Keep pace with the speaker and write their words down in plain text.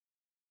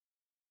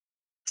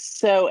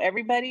So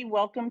everybody,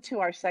 welcome to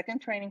our second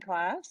training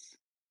class.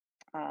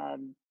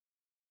 Um,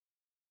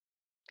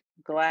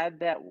 Glad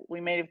that we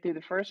made it through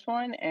the first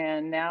one,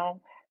 and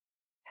now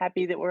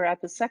happy that we're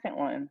at the second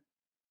one.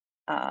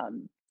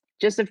 Um,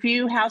 just a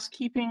few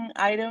housekeeping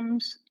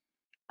items.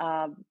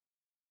 Um,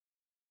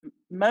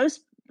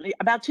 most,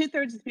 about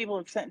 2/3 of the people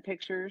have sent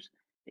pictures.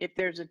 If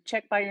there's a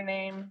check by your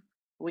name,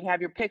 we have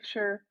your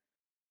picture.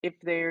 If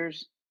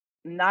there's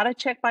not a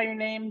check by your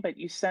name, but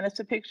you sent us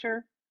a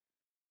picture,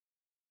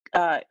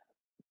 uh,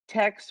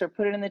 text or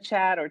put it in the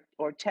chat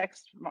or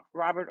text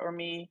Robert or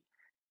me,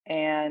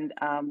 and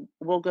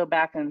we'll go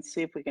back and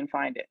see if we can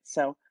find it.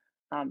 So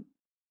um,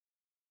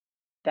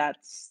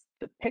 that's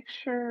the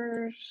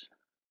pictures.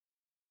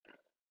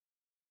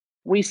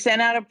 We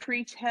sent out a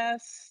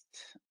pre-test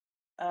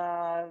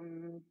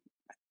um,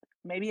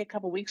 maybe a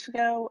couple weeks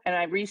ago, and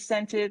I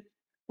resent it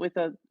with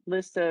a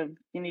list of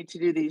you need to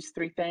do these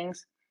 3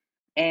 things.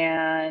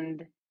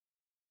 And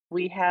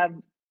we have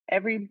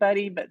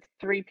everybody but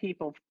 3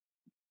 people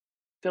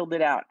filled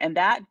it out. And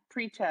that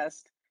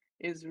pre-test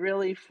is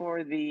really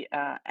for the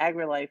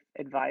AgriLife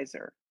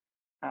advisor.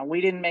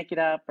 We didn't make it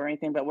up or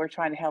anything, but we're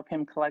trying to help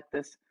him collect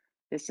this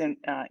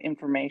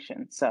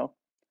information. So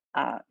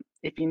uh,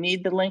 if you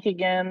need the link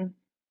again,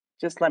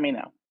 just let me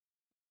know.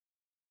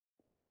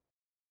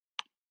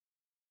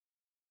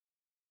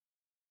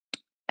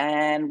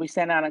 And we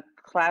sent out a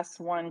class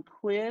 1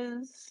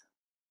 quiz.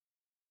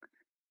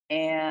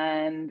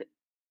 And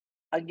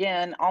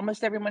again,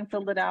 almost everyone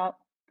filled it out.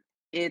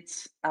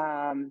 It's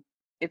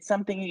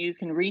something you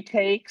can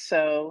retake.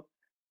 So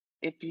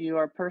if you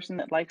are a person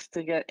that likes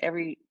to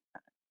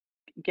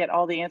get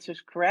all the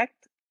answers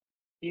correct,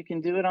 you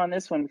can do it on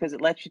this one because it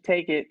lets you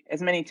take it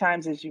as many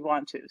times as you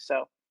want to.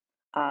 So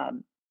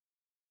um,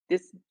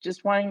 this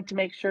just wanting to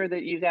make sure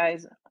that you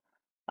guys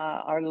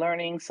are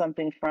learning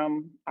something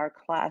from our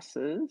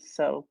classes.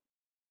 So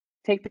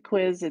take the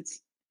quiz.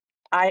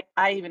 I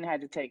even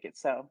had to take it.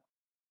 So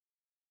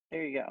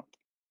there you go.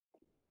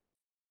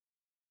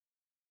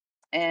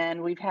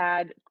 And we've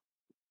had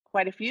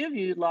quite a few of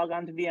you log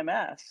on to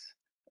VMS,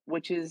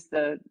 which is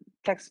the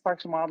Texas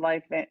Parks and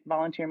Wildlife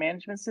Volunteer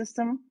Management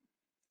System.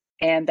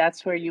 And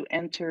that's where you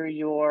enter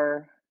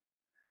your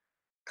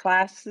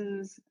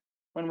classes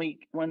when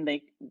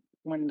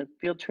the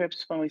field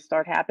trips, when we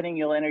start happening,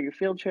 you'll enter your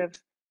field trips.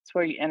 It's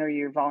where you enter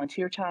your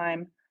volunteer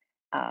time.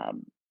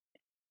 Um,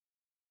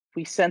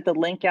 we sent the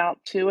link out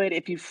to it.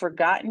 If you've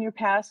forgotten your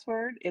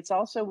password, it's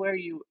also where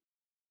you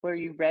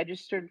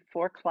registered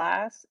for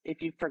class.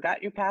 If you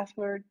forgot your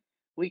password,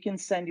 we can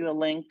send you a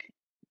link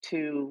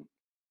to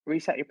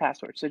reset your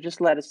password. So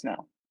just let us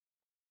know.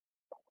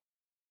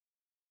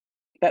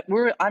 But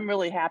I'm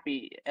really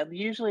happy.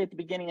 Usually at the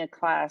beginning of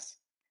class,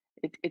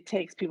 it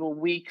takes people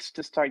weeks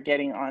to start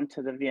getting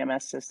onto the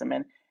VMS system.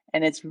 And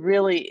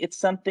it's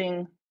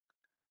something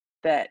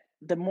that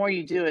the more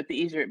you do it, the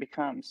easier it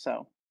becomes.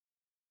 So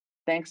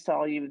thanks to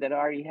all you that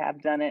already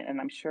have done it.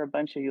 And I'm sure a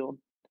bunch of you will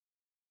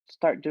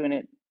start doing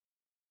it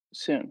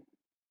soon.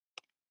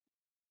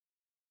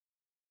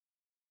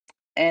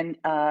 And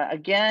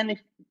again,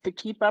 to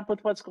keep up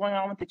with what's going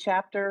on with the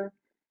chapter,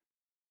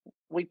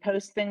 we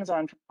post things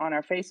on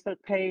our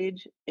Facebook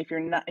page. If you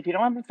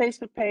don't have a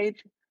Facebook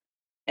page,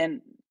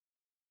 and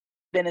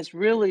then it's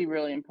really,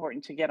 really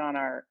important to get on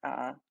our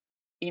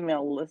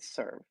email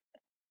listserv.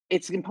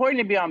 It's important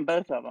to be on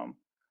both of them,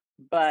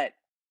 but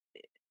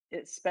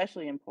it's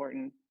especially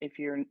important if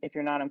you're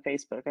not on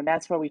Facebook. And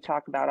that's where we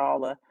talk about all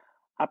the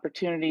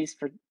opportunities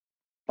for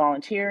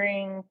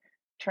volunteering,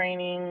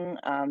 training,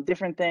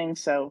 different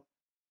things. So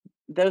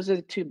those are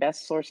the 2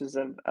 best sources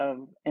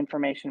of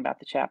information about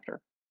the chapter.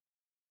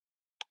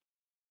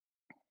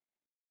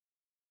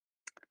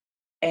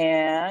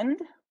 And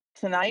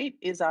tonight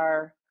is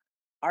our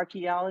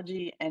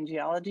archaeology and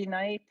geology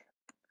night.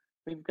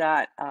 We've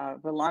got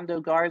Rolando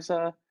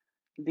Garza,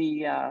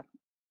 the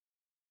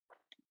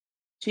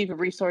Chief of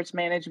Resource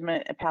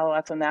Management at Palo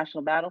Alto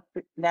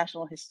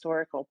National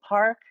Historical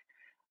Park.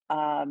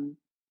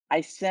 I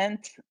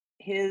sent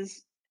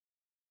his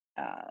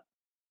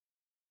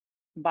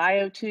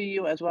bio to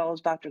you as well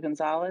as Dr.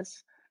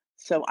 Gonzalez.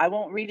 So I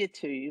won't read it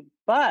to you,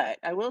 but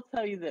I will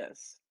tell you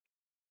this.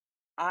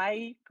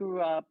 I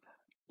grew up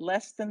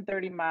less than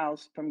 30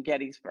 miles from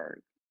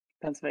Gettysburg,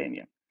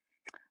 Pennsylvania.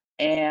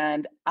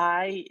 And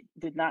I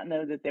did not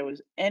know that there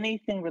was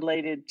anything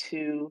related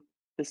to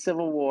the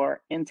Civil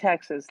War in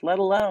Texas, let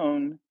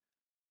alone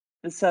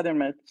the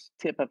southernmost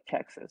tip of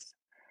Texas.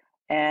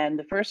 And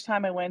the first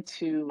time I went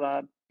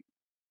to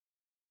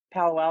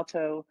Palo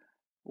Alto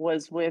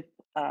was with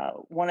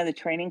one of the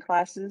training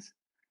classes.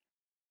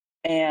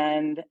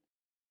 And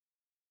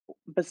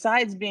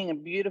besides being a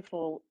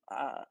beautiful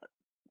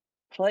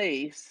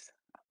place,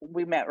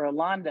 we met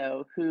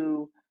Rolando,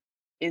 who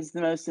is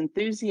the most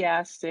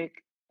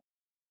enthusiastic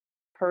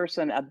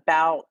person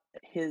about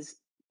his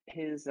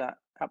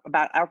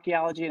about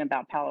archaeology and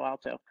about Palo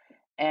Alto,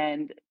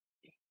 and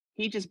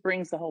he just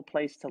brings the whole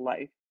place to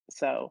life.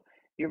 So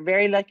you're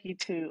very lucky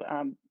to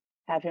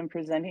have him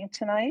presenting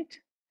tonight.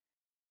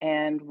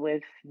 And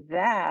with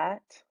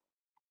that,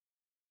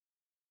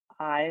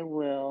 I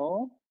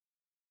will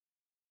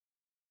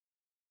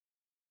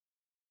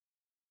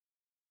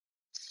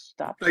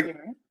stop Thank,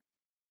 sharing.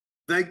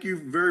 thank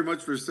you very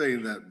much for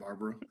saying that,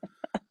 Barbara.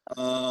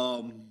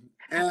 Oh,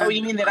 And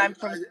you mean that I'm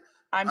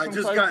I from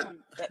just close got to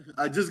that?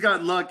 I just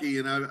got lucky,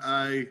 and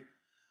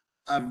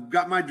I've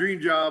got my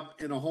dream job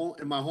in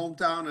my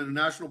hometown in a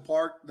national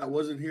park that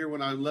wasn't here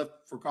when I left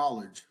for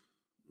college,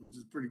 which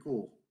is pretty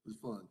cool. It's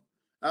fun.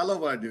 I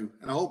love what I do,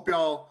 and I hope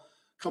y'all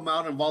come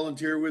out and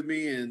volunteer with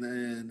me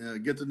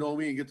and get to know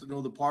me and get to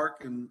know the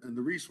park and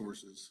the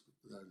resources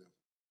that I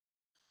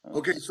do.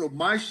 Okay, Oops. so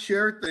my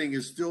share thing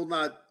is still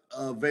not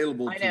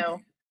available I to know.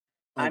 me.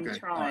 I'm Okay, all right.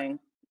 trying.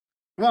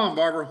 Come on,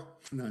 Barbara.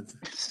 No,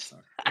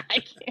 sorry. I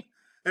can't.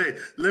 Hey, I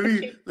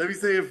can't. let me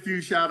say a few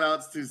shout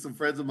outs to some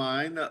friends of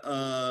mine.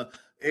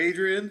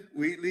 Adrian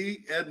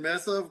Wheatley, Ed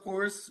Mesa, of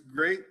course.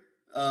 Great.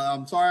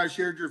 I'm sorry I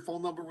shared your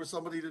phone number with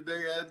somebody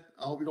today, Ed.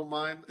 I hope you don't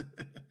mind.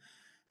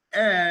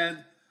 And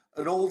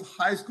an old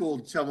high school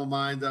chum of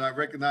mine that I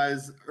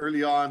recognized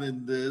early on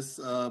in this,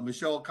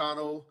 Michelle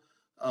Cano.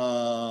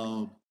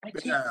 Uh, I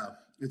can't. yeah,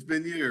 it's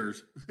been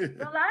years.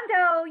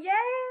 Rolando,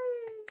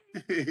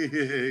 yay!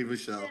 Hey,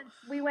 Michelle.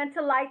 We went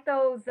to light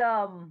those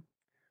the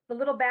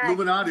little bags.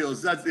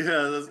 Illuminatios.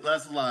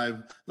 That's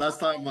live.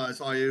 Last time I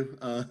saw you.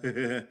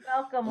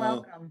 Welcome, uh,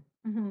 welcome.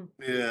 Mhm.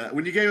 yeah,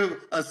 when you gave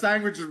a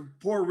sandwich to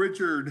poor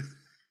Richard,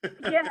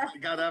 Yeah, I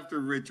got after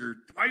Richard.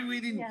 Why are you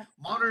eating yeah.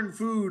 modern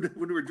food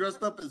when we were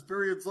dressed up as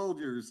period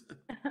soldiers?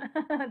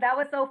 That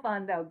was so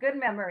fun though. Good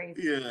memories.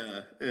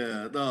 Yeah.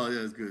 No, yeah,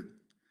 it's good.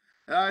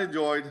 And I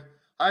enjoyed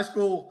high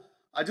school.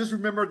 I just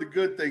remember the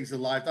good things in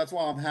life. That's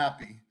why I'm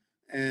happy.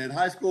 And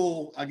high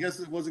school, I guess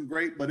it wasn't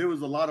great, but it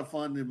was a lot of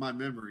fun in my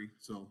memory.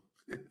 So,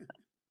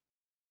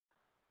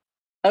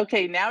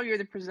 Okay, now you're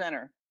the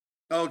presenter.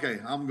 okay,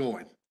 I'm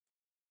going.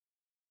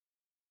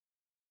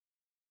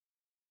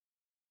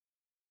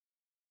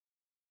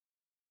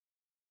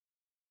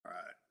 All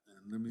right,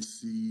 and let me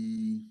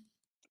see.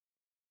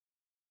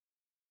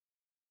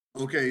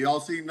 Okay, y'all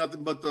see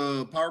nothing but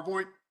the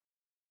PowerPoint?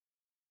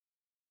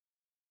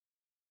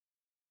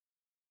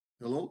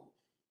 Hello?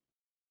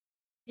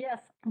 Yes,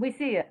 we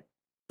see it.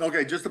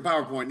 Okay, just the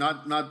PowerPoint,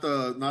 not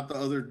the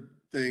other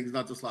things,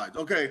 not the slides.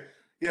 Okay,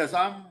 yes,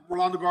 I'm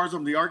Rolando Garza.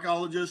 I'm the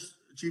archaeologist,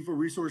 chief of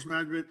resource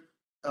management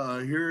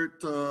here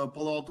at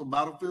Palo Alto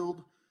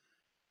Battlefield.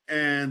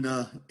 And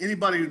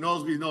anybody who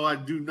knows me know I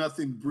do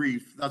nothing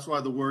brief. That's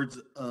why the word's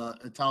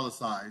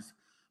italicized.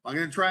 I'm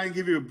going to try and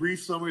give you a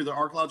brief summary of the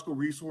archaeological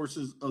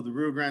resources of the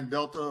Rio Grande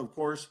Delta. Of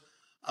course,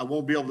 I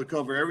won't be able to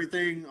cover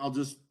everything. I'll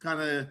just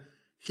kind of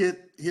hit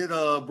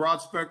a broad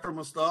spectrum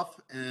of stuff,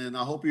 and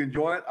I hope you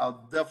enjoy it.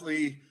 I'll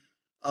definitely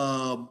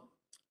um,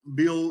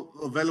 be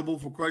available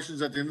for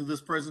questions at the end of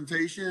this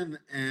presentation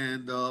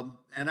and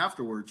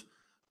afterwards.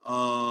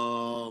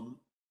 Um,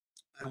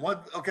 and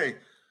what? Okay,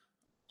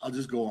 I'll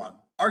just go on.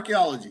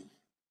 Archaeology.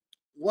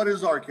 What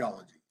is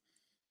archaeology?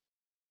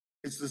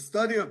 It's the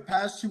study of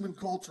past human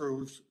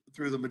cultures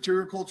through the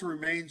material culture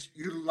remains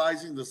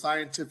utilizing the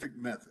scientific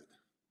method.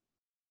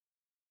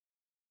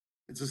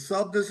 It's a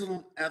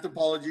subdiscipline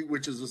anthropology,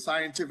 which is a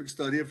scientific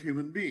study of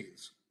human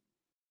beings.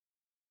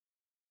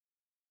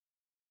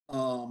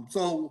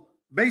 So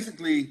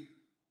basically,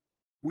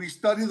 we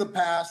study the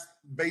past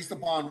based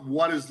upon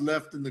what is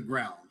left in the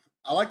ground.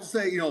 I like to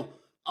say,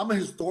 I'm a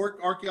historic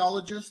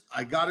archaeologist.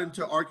 I got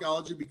into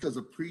archaeology because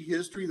of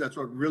prehistory. That's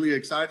what really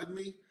excited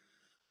me.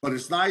 But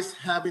it's nice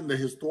having the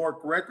historic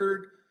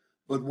record.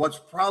 But what's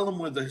problem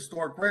with the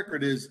historic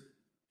record is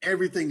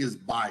everything is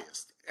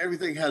biased.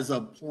 Everything has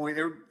a point.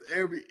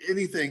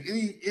 Anything,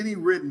 any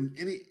written,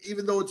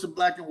 even though it's in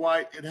black and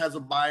white, it has a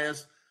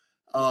bias.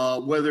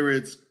 Whether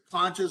it's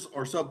conscious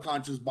or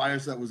subconscious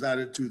bias that was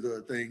added to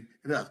the thing,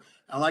 it has.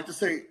 I like to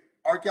say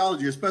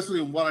archaeology,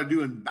 especially in what I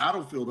do in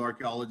battlefield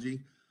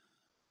archaeology,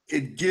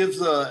 it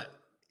gives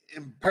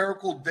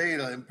empirical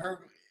data,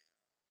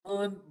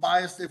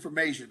 unbiased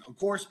information. Of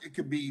course, it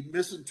could be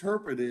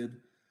misinterpreted,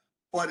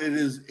 but it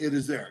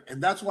is there,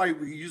 and that's why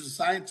we use a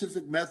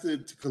scientific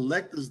method to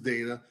collect this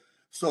data.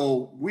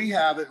 So we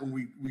have it, and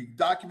we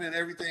document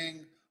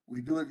everything.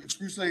 We do it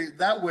exclusively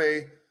that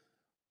way.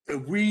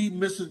 If we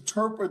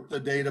misinterpret the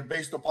data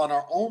based upon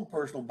our own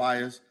personal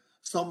bias,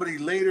 somebody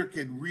later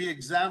can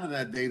re-examine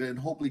that data and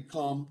hopefully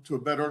come to a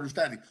better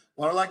understanding.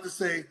 What I like to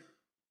say,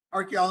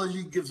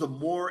 archaeology gives a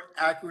more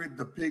accurate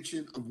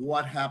depiction of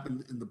what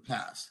happened in the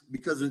past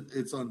because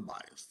it's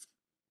unbiased.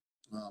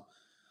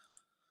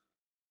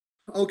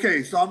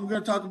 Okay, so I'm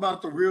going to talk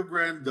about the Rio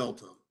Grande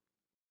Delta.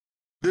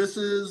 This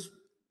is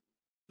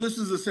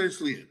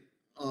essentially it.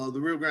 The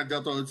Rio Grande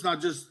Delta. It's not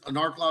just an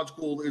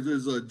archaeological; it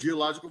is a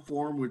geological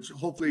form, which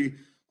hopefully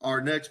our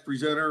next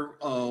presenter,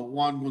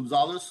 Juan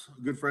Gonzalez,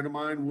 a good friend of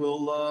mine,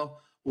 will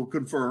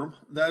confirm.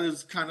 That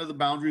is kind of the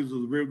boundaries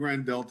of the Rio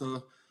Grande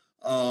Delta.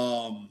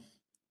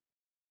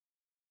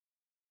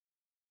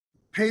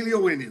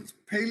 Paleo-Indians.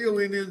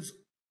 Paleo-Indians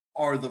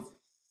are the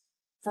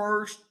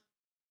first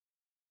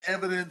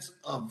evidence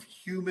of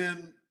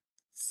human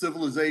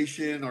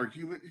civilization or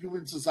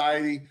human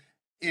society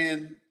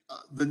in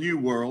the New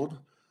World.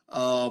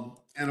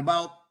 And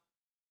about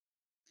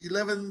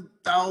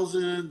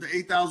 11,000 to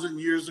 8,000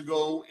 years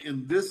ago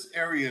in this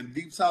area in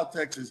Deep South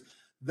Texas,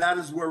 that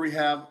is where we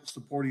have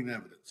supporting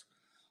evidence.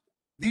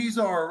 These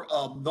are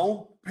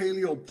known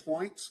paleo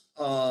points,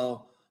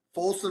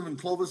 Folsom and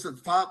Clovis at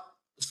the top,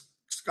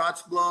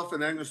 Scotts Bluff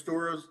and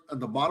Angostura at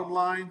the bottom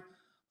line.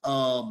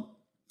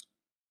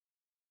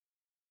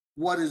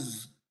 What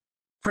is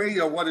crazy,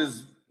 or what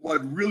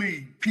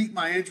really piqued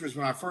my interest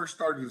when I first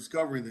started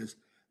discovering this,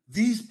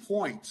 these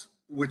points,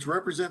 which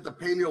represent the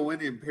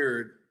Paleo-Indian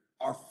period,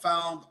 are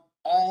found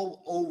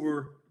all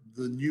over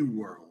the New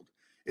World.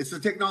 It's the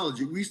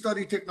technology. We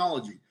study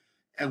technology,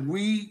 and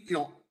we,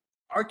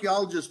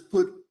 archaeologists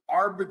put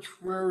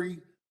arbitrary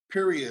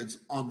periods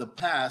on the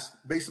past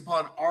based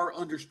upon our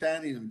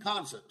understanding and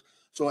concept.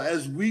 So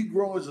as we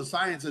grow as a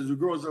science, as we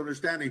grow as an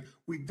understanding,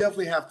 we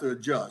definitely have to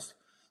adjust.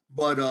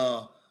 But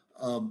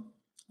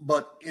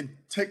in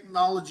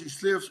technology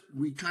shifts,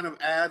 we kind of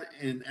add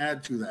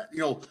to that.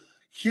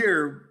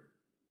 Here,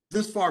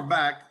 this far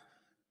back,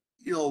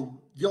 the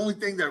only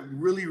thing that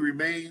really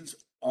remains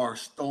are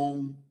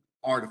stone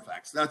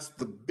artifacts. That's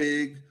the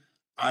big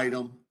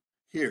item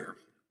here.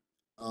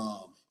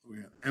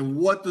 And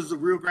what does the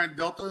Rio Grande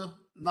Delta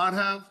not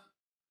have?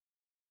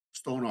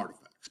 Stone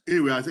artifacts.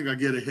 Anyway, I think I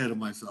get ahead of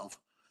myself.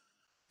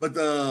 But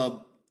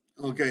so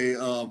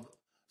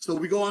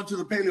we go on to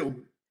the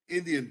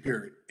Paleo-Indian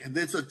period, and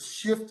it's a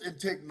shift in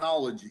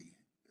technology.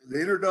 The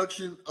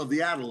introduction of the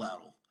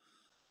atlatl,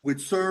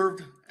 which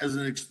served as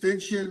an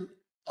extension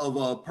of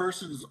a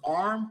person's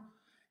arm.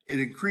 It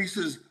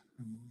increases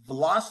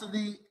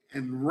velocity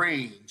and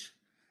range.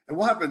 And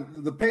what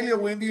happened? The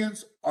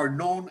Paleo-Indians are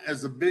known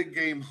as the big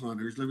game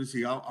hunters. Let me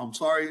see. I'm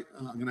sorry.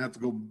 I'm going to have to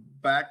go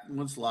back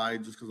one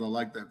slide just because I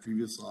like that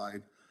previous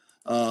slide.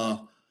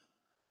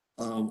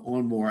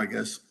 One more, I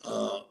guess.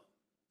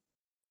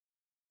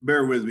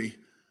 Bear with me.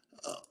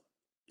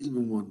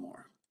 Even one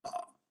more.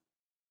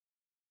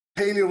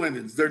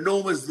 Paleo-Indians, they're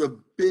known as the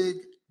big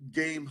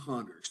game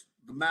hunters.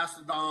 The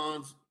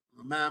mastodons,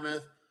 the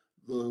mammoth,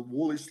 the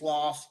woolly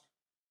sloths,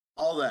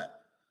 all that.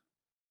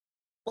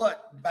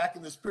 But back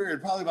in this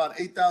period, probably about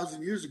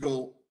 8,000 years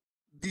ago,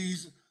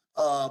 these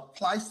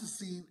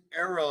Pleistocene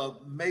era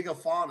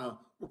megafauna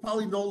were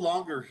probably no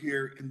longer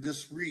here in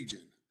this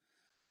region.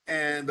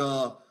 And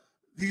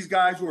these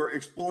guys were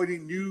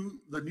exploiting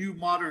the new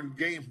modern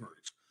game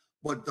herds.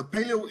 But the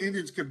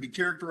Paleo-Indians can be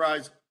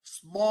characterized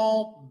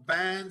small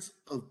bands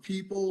of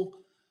people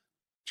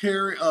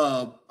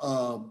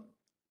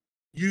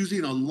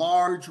using a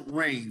large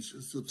range,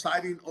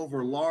 subsiding over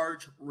a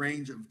large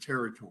range of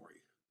territory.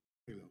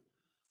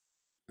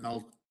 And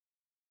I'll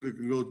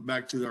go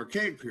back to the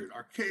Archaic period.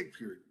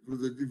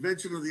 With the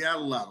invention of the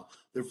atlatl,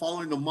 they're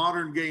following the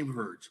modern game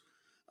herds.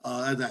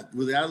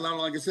 With the atlatl,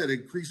 like I said,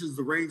 it increases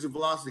the range of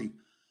velocity.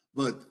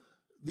 But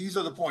these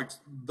are the points.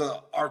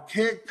 The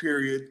Archaic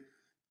period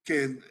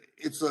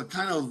it's a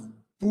kind of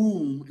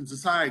boom in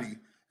society.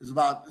 It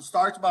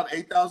starts about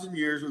 8,000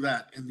 years with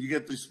that, and you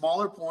get the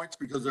smaller points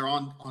because they're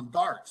on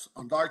darts,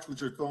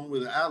 which are thrown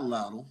with an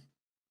atlatl.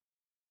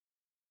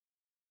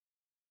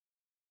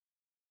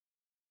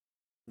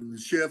 And the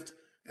shift,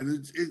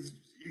 and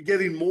you're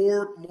getting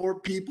more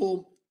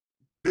people,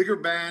 bigger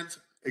bands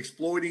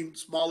exploiting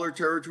smaller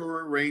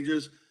territorial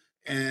ranges,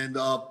 and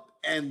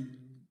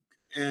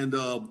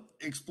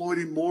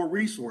exploiting more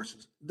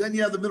resources. Then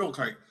you have the middle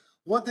Archaic.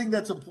 One thing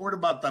that's important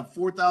about that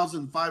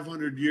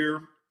 4,500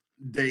 year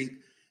date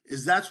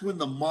is that's when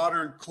the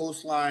modern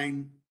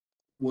coastline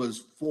was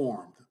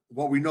formed.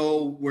 What we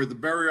know, where the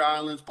Barrier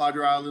Islands,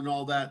 Padre Island,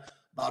 all that,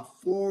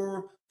 about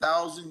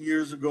 4,000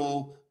 years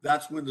ago,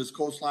 that's when this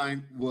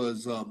coastline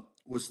was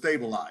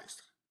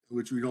stabilized,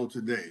 which we know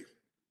today.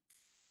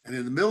 And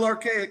in the Middle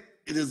Archaic,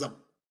 it is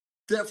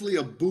definitely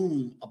a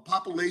boom, a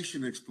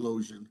population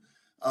explosion.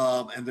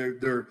 And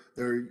they're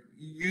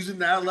using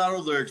the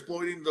atlatl,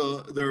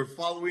 they're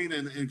following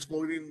and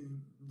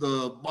exploiting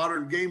the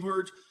modern game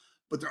herds,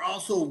 but they're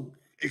also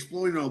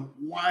exploiting a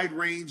wide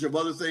range of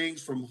other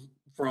things from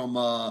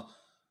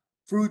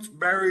fruits,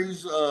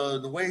 berries,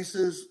 the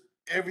oasis,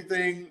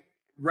 everything,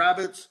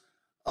 rabbits,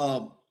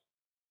 all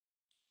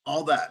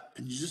that.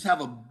 And you just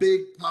have a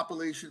big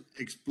population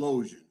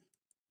explosion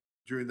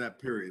during that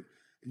period.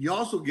 And you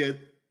also get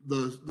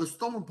the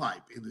stone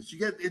pipe in this.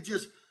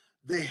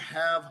 They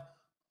have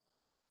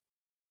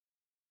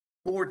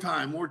more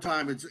time.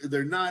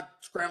 They're not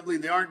scrambling.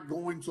 They aren't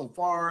going so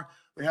far.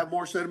 They have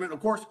more sediment. Of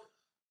course,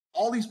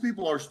 all these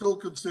people are still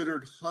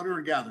considered hunter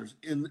and gatherers.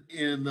 In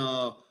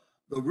the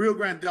Rio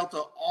Grande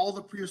Delta, all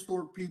the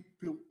prehistoric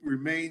people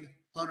remained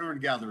hunter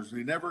and gatherers.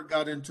 They never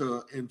got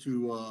into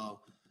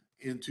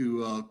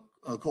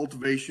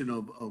cultivation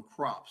of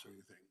crops or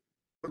anything.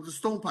 But the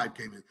stone pipe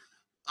came in.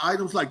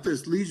 Items like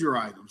this, leisure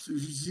items. You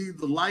see,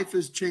 the life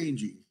is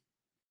changing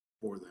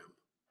for them.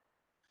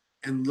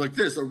 And like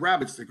this, a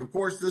rabbit stick. Of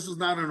course, this is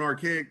not an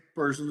archaic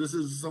person. This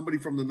is somebody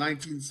from the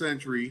 19th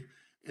century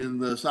in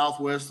the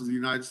southwest of the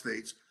United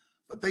States.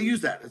 But they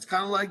use that. It's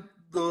kind of like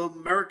the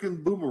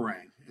American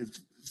boomerang,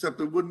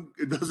 except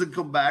it doesn't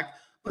come back,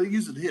 but it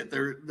used to hit.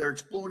 They're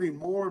exploiting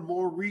more and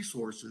more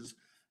resources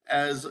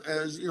as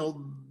you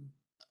know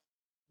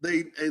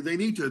they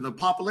need to. The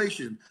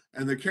population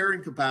and their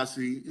carrying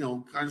capacity,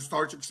 kind of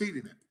starts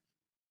exceeding it.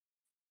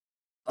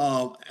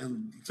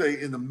 And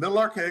say in the Middle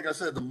Archaic, I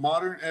said the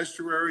modern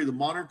estuary, the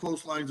modern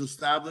coastlines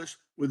established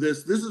with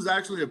this. This is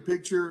actually a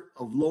picture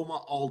of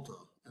Loma Alta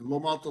and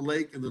Loma Alta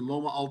Lake, and then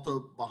Loma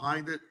Alta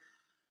behind it,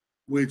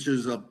 which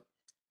is a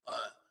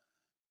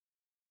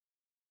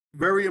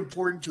very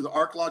important to the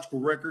archaeological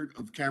record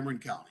of Cameron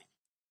County.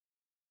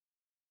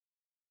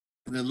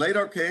 And then late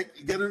Archaic,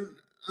 you get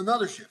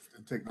another shift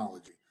in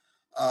technology.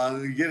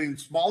 You're getting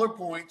smaller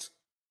points.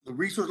 The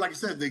resource, like I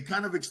said, they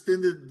kind of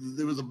extended.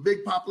 There was a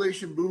big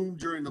population boom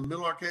during the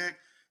Middle Archaic,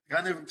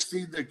 kind of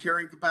exceed their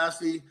carrying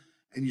capacity,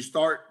 and you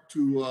start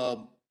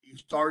to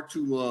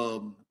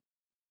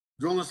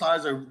drill and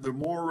size. They're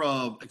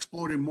more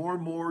exploiting more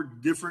and more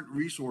different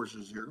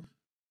resources here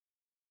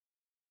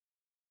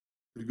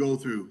to go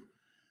through.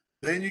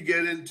 Then you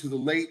get into the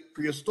late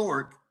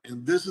prehistoric,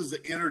 and this is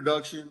the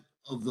introduction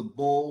of the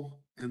bow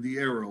and the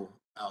arrow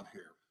out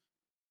here.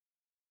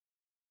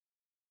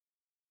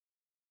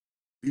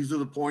 These are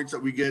the points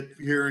that we get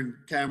here in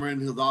Cameron,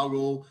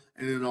 Hidalgo,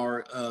 and in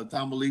our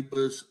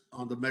Tamaulipas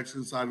on the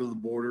Mexican side of the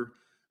border.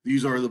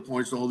 These are the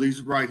points. So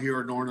these right here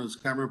are known as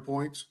Cameron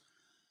points.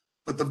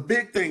 But the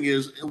big thing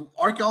is,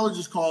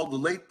 archaeologists call the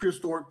late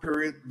prehistoric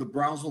period the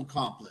Brownsville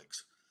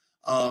complex.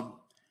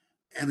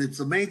 And it's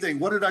the main thing.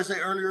 What did I say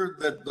earlier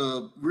that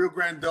the Rio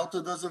Grande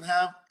Delta doesn't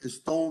have? Is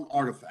stone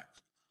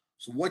artifacts.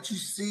 So what you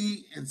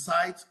see in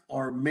sites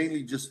are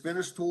mainly just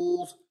finished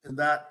tools and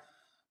that.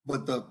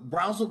 But the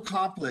Brownsville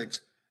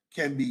complex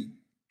can be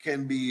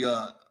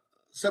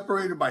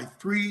separated by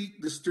three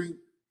distinct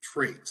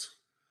traits.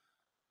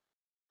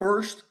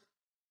 First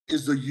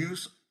is the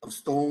use of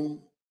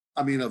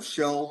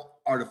shell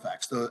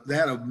artifacts. They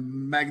had a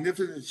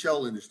magnificent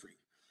shell industry,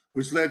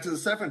 which led to the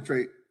second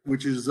trait,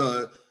 which is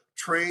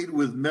trade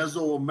with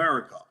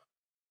Mesoamerica.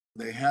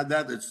 They had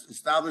that. It's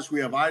established. We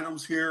have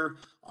items here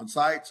on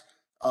sites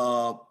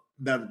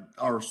that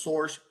are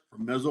sourced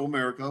from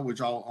Mesoamerica, which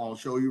I'll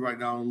show you right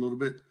now in a little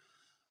bit.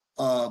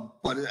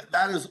 But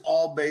that is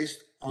all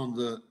based on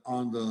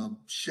the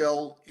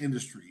shell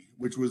industry,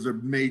 which was a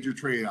major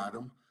trade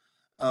item.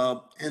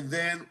 And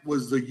then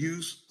was the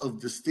use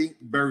of distinct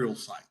burial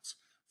sites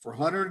for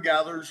hunter and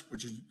gatherers,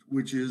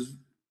 which is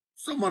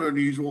somewhat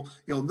unusual.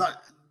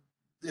 Not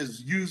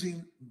is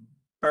using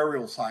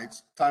burial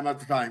sites time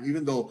after time,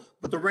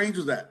 but the range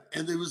of that,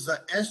 and it was the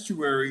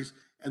estuaries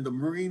and the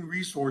marine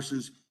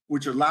resources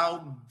which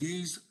allowed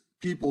these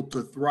people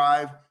to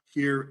thrive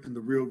here in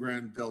the Rio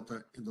Grande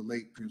Delta in the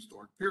late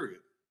prehistoric period.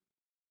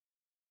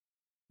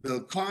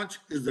 The conch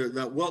is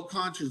that welt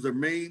conch is their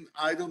main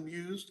item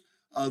used.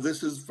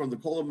 This is from the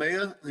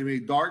Colomea. They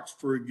made darts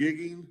for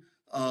gigging,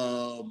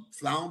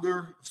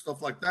 flounder,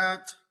 stuff like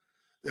that.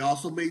 They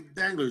also made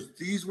danglers.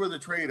 These were the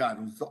trade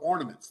items, the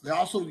ornaments. They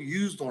also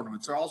used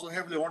ornaments. They're also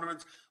heavily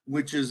ornaments,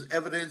 which is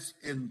evidenced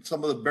in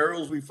some of the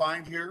burials we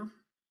find here.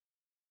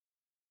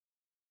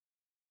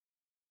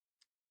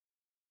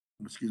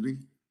 Excuse me.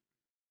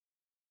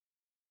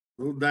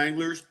 Little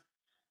danglers.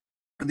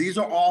 And these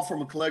are all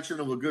from a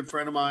collection of a good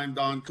friend of mine,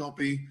 Don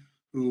Cumpy,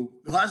 who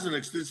has an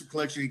extensive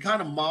collection. He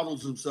kind of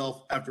models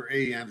himself after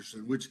A.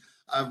 Anderson, which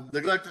I've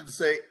neglected to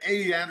say.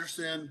 A.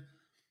 Anderson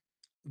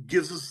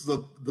gives us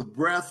the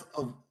breadth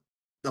of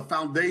the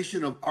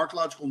foundation of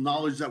archaeological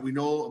knowledge that we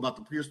know about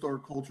the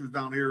prehistoric cultures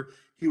down here.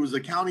 He was a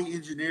county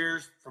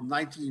engineer from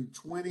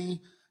 1920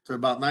 to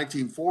about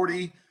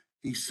 1940.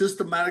 He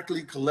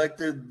systematically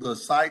collected the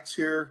sites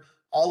here.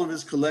 All of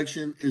his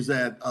collection is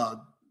at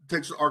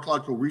Texas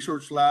Archaeological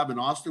Research Lab in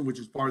Austin, which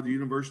is part of the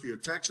University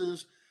of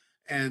Texas.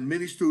 And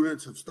many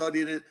students have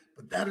studied it,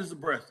 but that is the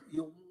breadth.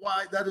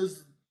 Why that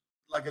is,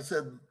 like I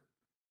said,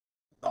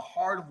 the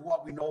heart of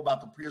what we know about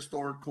the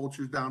prehistoric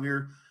cultures down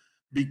here,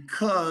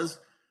 because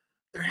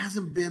there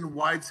hasn't been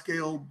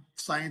wide-scale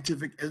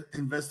scientific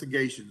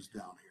investigations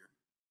down here.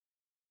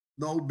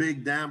 No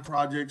big dam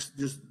projects,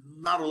 just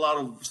not a lot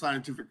of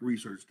scientific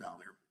research down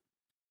there.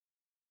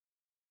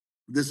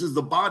 This is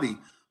the body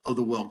of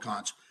the welt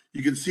conch.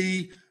 You can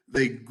see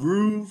they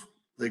groove,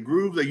 they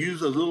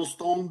use a little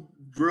stone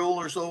drill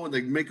or so, and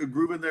they make a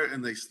groove in there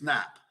and they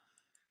snap.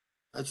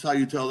 That's how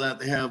you tell that.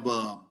 They have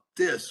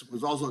this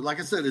was also,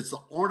 like I said, it's the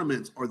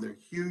ornaments or their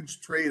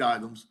huge trade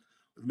items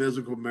with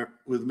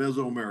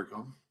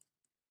Mesoamerica.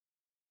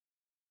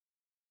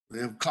 They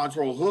have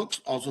control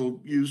hooks, also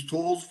use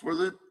tools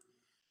for it.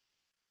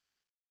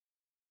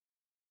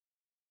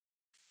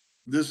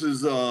 This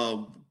is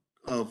a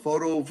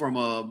photo from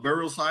a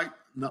burial site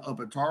up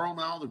at Taro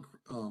now.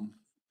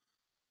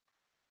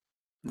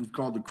 It's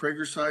called the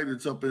Krager site.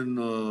 It's up in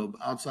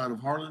outside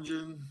of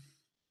Harlingen.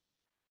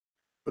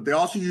 But they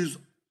also use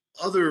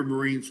other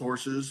marine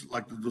sources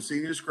like the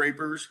Dulcinea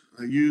scrapers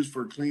used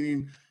for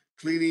cleaning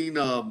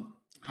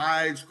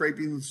hides,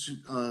 scraping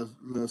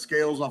the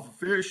scales off of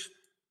fish.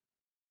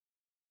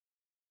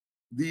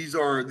 These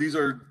are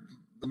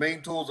the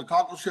main tools: the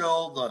cockle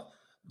shell,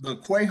 the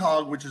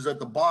quahog, which is at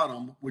the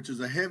bottom, which is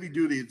a heavy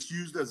duty. It's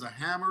used as a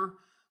hammer.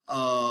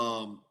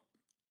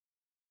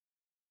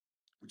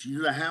 Which you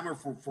use a hammer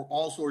for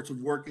all sorts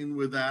of working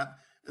with that.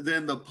 And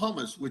then the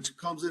pumice, which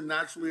comes in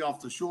naturally off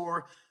the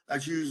shore,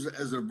 that's used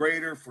as a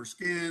abrader for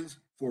skins,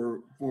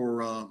 for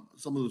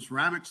some of the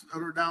ceramics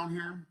that are down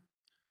here,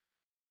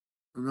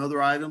 and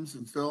other items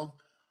and still.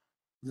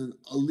 The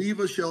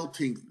Oliva shell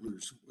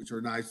tinklers, which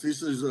are nice.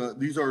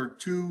 These are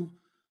two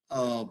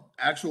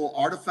actual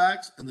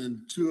artifacts, and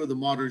then two of the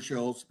modern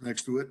shells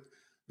next to it.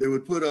 They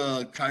would put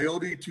a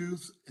coyote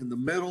tooth in the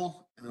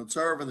middle and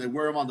observe, and they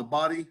wear them on the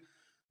body.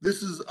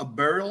 This is a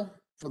burial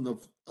from the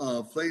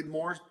Floyd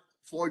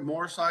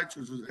Moore site,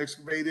 which was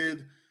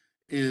excavated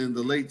in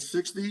the late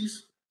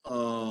 60s.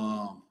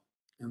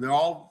 And they're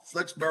all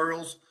flex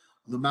burials,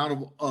 the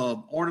amount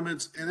of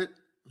ornaments in it.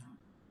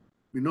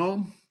 You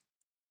know,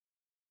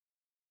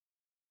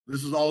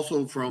 this is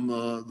also from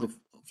the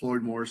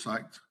Floyd Moore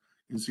site.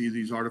 You can see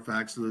these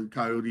artifacts, the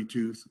coyote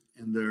tooth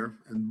in there,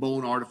 and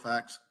bone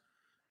artifacts,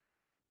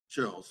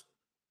 shells.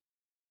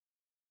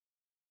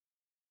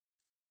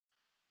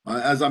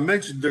 As I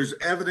mentioned, there's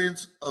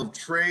evidence of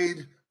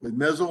trade with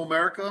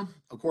Mesoamerica.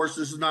 Of course,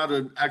 this is not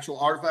an actual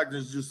artifact.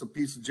 This is just a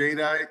piece of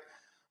jadeite.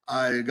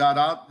 I got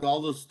out.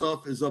 All the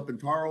stuff is up in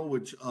Palo,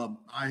 which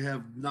I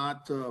have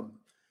not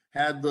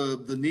had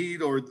the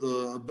need or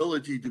the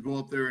ability to go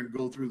up there and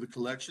go through the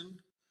collection.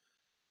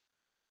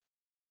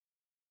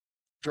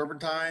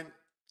 Turpentine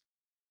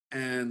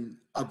and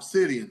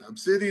obsidian.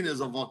 Obsidian is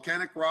a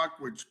volcanic rock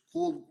which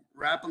cooled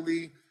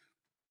rapidly.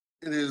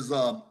 It is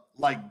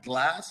like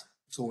glass.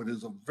 So it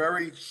is a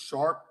very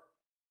sharp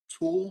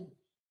tool.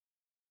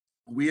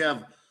 We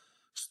have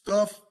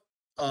stuff,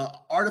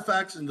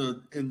 artifacts in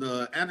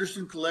the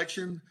Anderson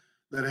collection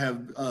that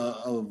have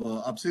of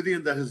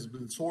obsidian that has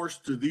been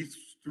sourced to these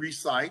three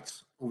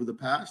sites over the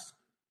past.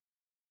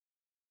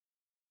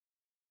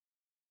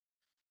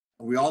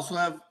 We also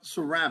have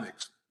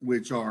ceramics,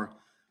 which are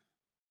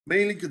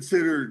mainly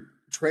considered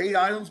trade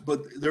items,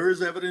 but there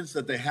is evidence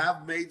that they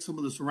have made some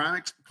of the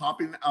ceramics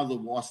copying out of the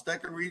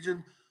Huastecan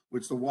region,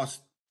 which the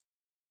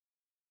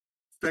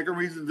Second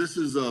reason, this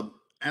is a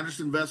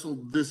Anderson vessel.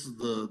 This is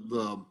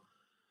the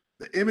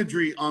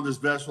imagery on this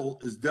vessel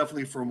is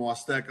definitely from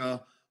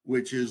Huasteca,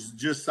 which is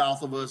just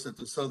south of us at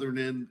the southern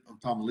end of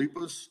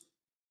Tamaulipas.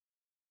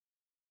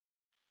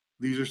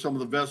 These are some of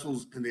the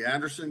vessels in the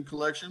Anderson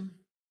collection.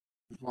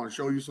 Just want to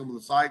show you some of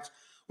the sites,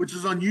 which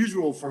is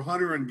unusual for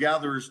hunter and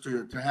gatherers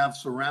to have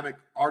ceramic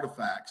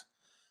artifacts.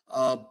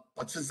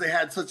 But since they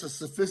had such a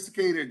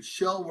sophisticated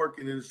shell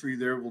working industry,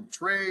 they were able to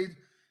trade.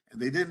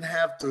 And they didn't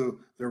have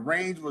to, their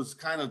range was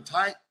kind of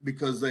tight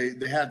because they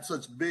had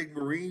such big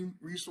marine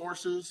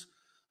resources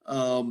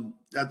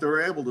that they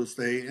were able to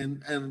stay.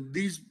 And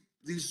these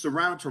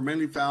ceramics are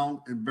mainly found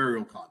in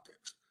burial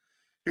context.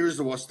 Here's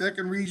the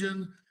Huastecan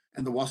region,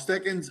 and the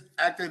Huastecans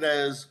acted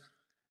as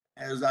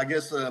I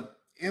guess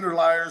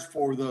interliers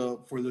for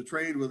the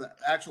trade with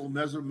actual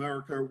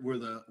Mesoamerica, where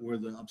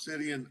the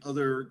obsidian,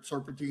 other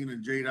serpentine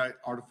and jadeite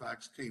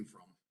artifacts came from.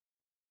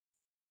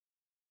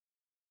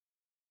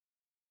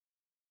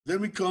 Then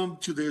we come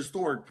to the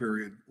historic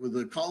period with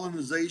the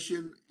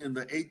colonization in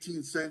the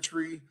 18th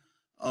century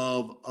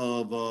of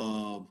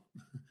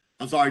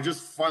I'm sorry, I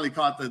just finally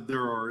caught that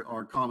there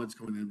are comments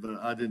coming in,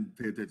 but I didn't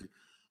pay attention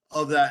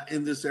of that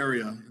in this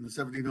area in the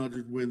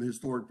 1700s when the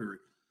historic period.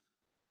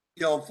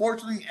 You know,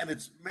 unfortunately, and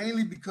it's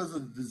mainly because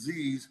of the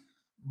disease,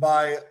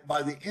 by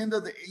the end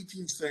of the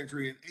 18th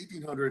century in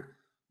 1800,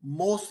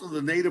 most of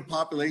the native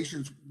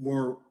populations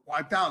were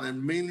wiped out,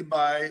 and mainly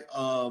by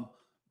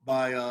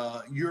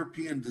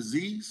European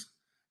disease,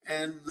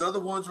 and the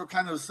other ones were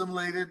kind of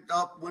assimilated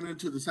up, went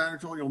into the San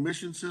Antonio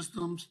mission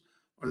systems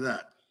or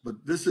that.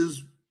 But this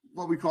is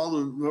what we call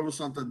the Nuevo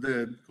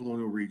Santander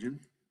colonial region.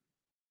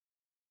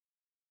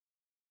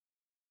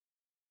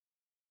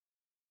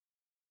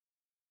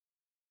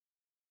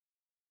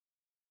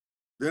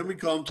 Then we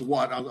come to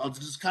what? I'll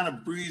just kind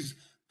of breeze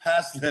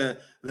past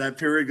that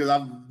period because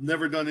I've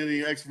never done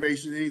any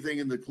excavation, anything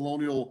in the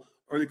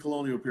early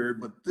colonial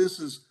period, but this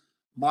is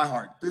my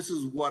heart. This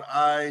is what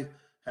I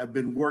have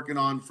been working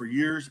on for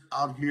years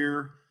out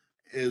here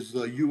is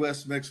the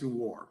U.S.-Mexican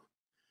War.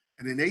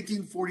 And in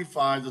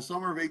 1845, the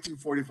summer of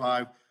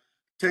 1845,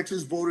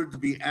 Texas voted to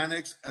be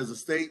annexed as a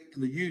state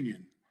in the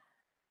Union.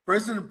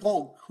 President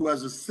Polk, who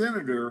as a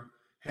senator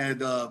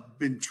had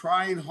been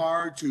trying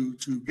hard to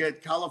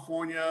get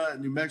California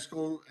and New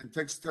Mexico and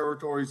Texas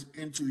territories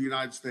into the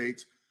United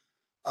States,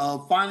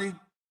 finally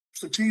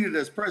succeeded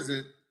as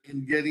president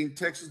in getting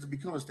Texas to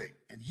become a state.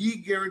 And he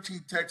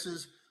guaranteed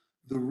Texas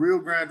the Rio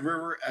Grande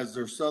River as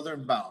their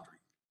southern boundary.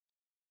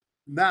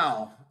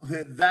 Now,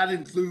 that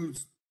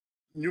includes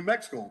New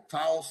Mexico,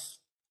 Taos,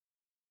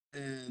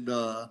 and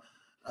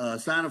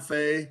Santa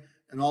Fe,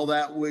 and all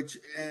that, which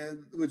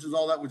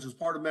is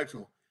part of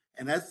Mexico.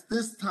 And at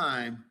this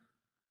time,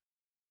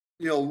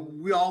 you know,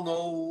 we all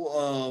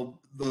know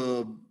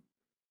the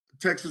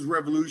Texas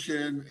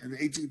Revolution in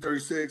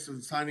 1836 and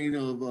the signing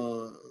of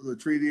the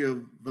Treaty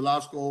of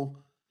Velasco,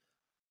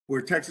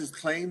 where Texas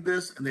claimed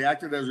this and they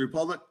acted as a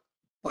republic,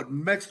 but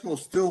Mexico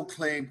still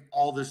claimed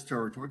all this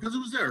territory because it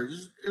was there. It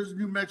was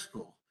New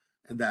Mexico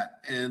and that.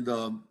 And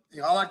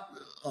I like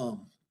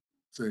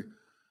say,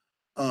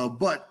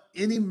 but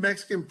any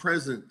Mexican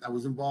president that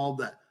was involved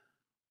that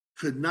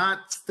could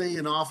not stay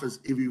in office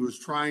if he was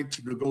trying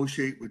to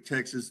negotiate with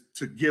Texas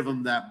to give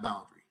him that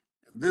boundary.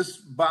 And this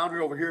boundary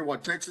over here,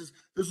 Texas,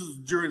 this was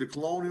during the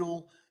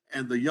colonial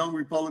and the Young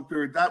Republic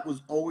period. That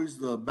was always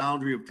the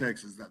boundary of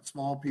Texas, that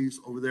small piece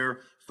over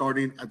there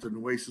starting at the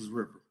Nueces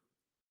River.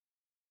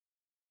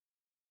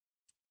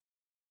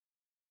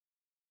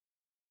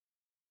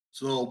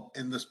 So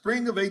in the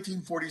spring of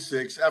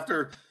 1846,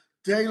 after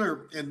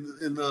Taylor, in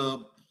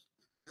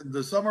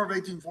the summer of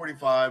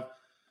 1845,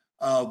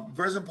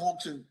 President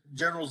Polk sent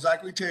General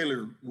Zachary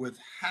Taylor with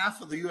half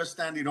of the U.S.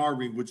 Standing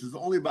Army, which is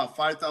only about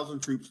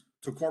 5,000 troops,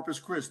 to Corpus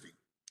Christi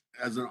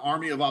as an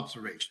army of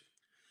observation.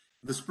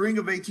 In the spring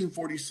of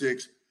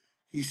 1846,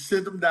 he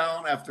sent them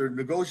down after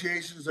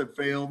negotiations had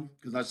failed,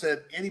 because I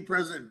said any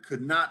president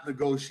could not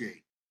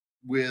negotiate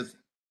with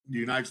the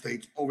United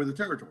States over the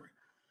territory.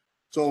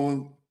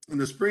 So in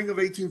the spring of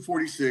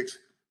 1846,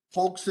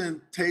 Polk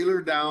sent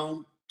Taylor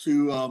down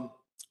to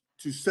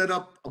set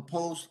up a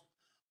post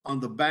on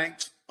the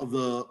banks of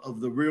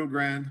the Rio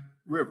Grande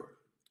River.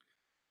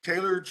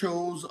 Taylor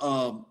chose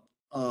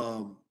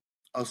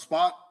a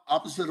spot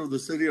opposite of the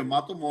city of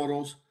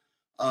Matamoros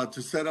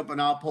to set up an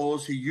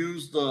outpost. He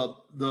used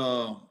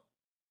the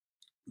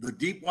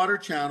deep water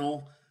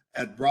channel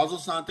at Brazo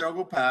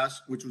Santiago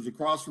Pass, which was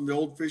across from the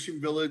old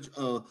fishing village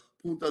of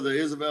Punta de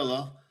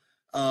Isabela,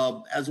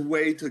 as a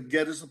way to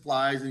get his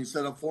supplies, and he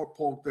set up Fort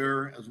Polk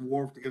there as a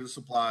wharf to get his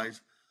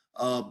supplies.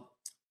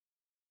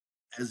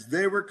 As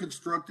they were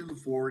constructing the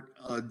fort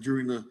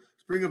during the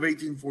spring of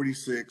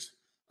 1846,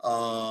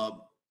 on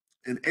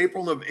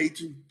April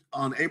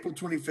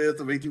 25th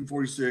of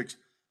 1846,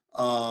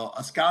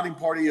 a scouting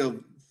party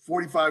of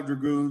 45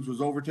 dragoons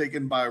was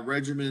overtaken by a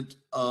regiment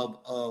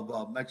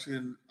of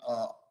Mexican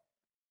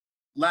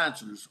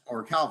lancers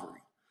or cavalry.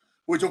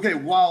 Which, okay,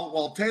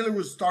 while Taylor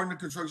was starting the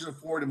construction of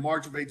the fort in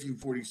March of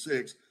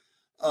 1846,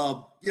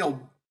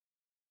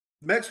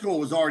 Mexico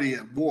was already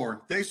at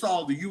war. They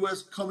saw the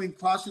U.S.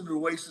 crossing the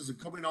Nueces and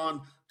coming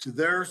on to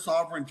their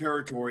sovereign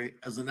territory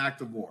as an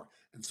act of war.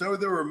 And so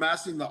they were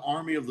amassing the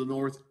Army of the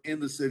North in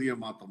the city of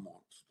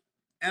Matamoros.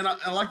 And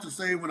I like to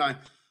say when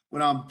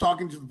I'm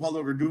talking to the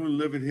public or doing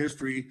living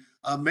history,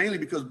 mainly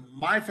because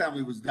my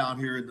family was down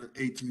here in the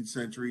 18th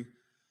century,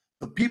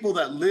 the people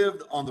that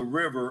lived on the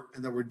river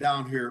and that were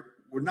down here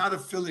were not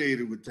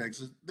affiliated with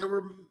Texas. They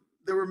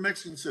were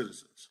Mexican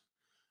citizens.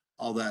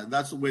 All that. And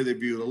that's the way they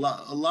view it.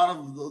 A lot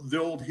of the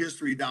old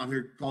history down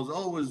here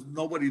calls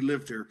nobody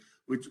lived here,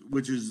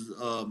 which is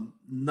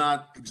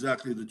not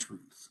exactly the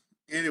truth.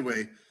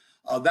 Anyway,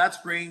 that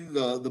spring,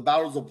 the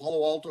battles of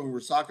Palo Alto and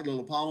Resaca de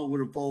la Palma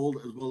would unfold,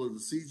 as well as the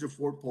siege of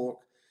Fort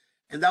Polk,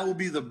 and that will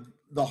be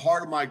the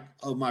heart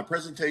of my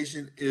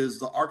presentation is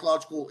the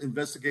archaeological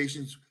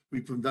investigations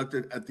we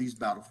conducted at these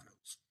battlefields.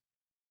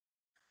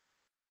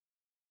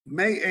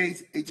 May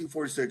 8th,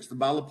 1846, the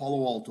Battle of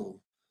Palo Alto.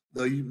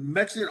 The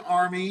Mexican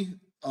army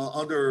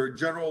under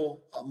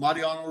General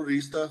Mariano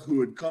Arista, who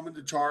had come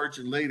into charge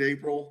in late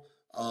April,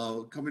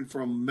 coming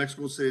from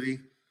Mexico City,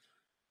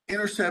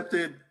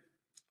 intercepted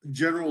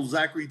General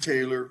Zachary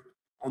Taylor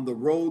on the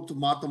road to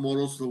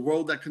Matamoros, the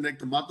road that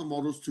connected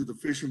Matamoros to the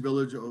fishing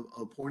village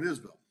of Point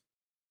Isabel.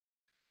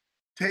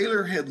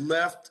 Taylor had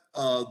left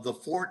the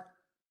fort,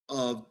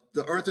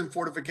 the earthen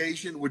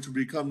fortification, which would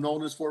become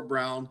known as Fort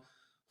Brown,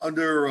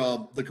 under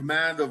the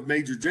command of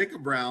Major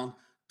Jacob Brown,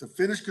 to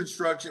finish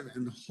construction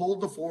and hold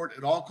the fort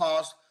at all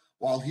costs,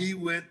 while he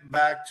went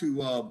back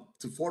to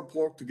Fort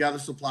Polk to gather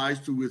supplies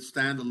to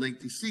withstand a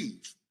lengthy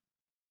siege.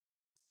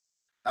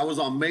 That was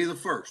on May the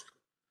 1st.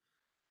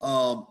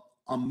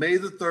 On May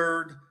the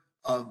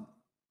 3rd,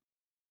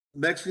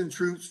 Mexican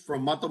troops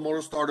from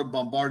Matamoros started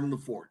bombarding the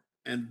fort.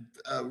 And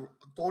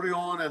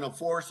Torreon and a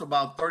force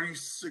about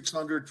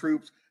 3,600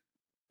 troops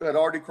had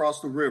already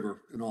crossed the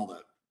river and all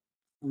that,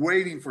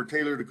 waiting for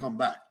Taylor to come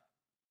back.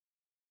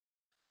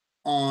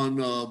 And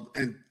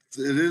it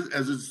is,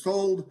 as it's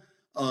told,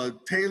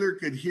 Taylor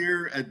could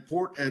hear at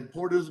Port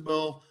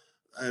Isabel,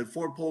 at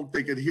Fort Polk,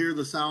 they could hear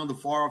the sound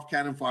of far-off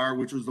cannon fire,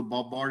 which was the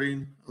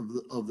bombarding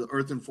of the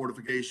earthen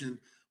fortification,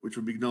 which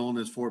would be known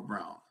as Fort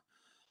Brown.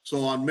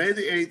 So on May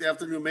the 8th,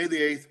 afternoon, May the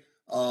 8th,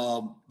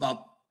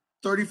 about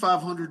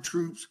 3,500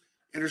 troops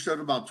intercepted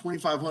about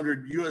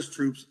 2,500 U.S.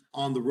 troops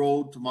on the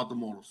road to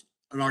Matamoros.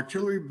 An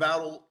artillery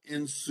battle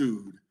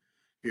ensued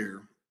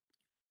here.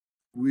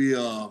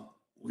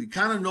 We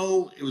kind of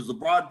know it was the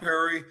Broad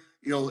Prairie.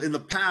 In the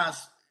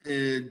past,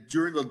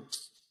 during the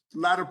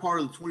latter part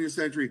of the 20th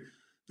century,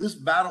 this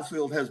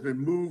battlefield has been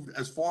moved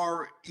as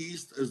far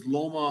east as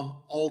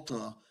Loma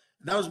Alta.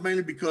 And that was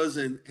mainly because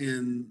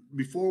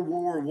before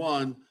World War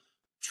I,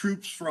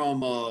 troops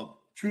from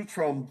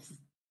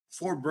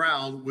Fort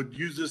Brown would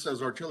use this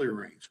as artillery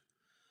range.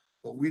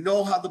 But we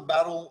know how the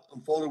battle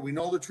unfolded. We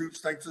know the troops,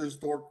 thanks to the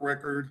historic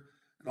record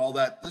and all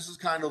that. This is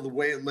kind of the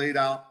way it laid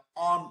out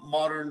on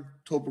modern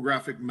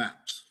topographic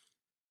maps.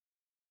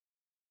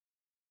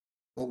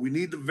 But we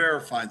need to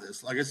verify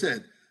this. Like I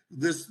said,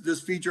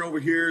 this feature over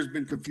here has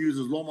been confused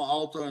as Loma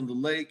Alta and the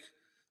lake,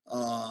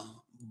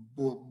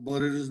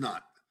 but it is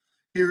not.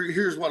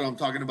 Here's what I'm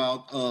talking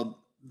about.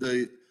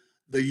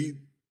 The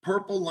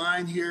purple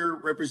line here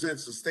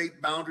represents the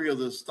state boundary of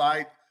the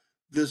site.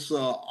 This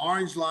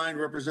orange line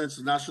represents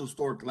the National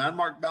Historic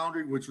Landmark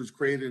boundary, which was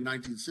created in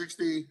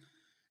 1960.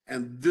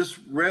 And this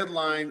red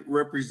line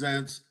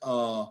represents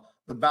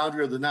the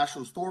boundary of the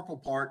National Historical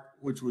Park,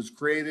 which was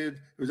created.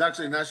 It was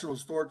actually a National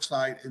Historic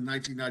Site in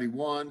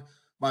 1991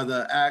 by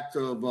the act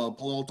of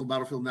Palo Alto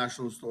Battlefield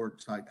National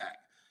Historic Site Act.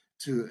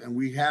 And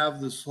we have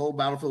this whole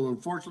battlefield.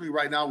 Unfortunately,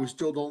 right now, we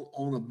still don't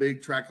own a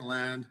big tract of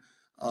land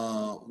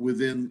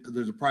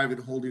there's a private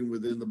holding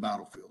within the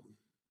battlefield.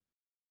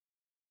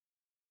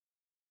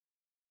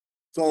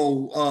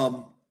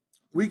 So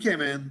we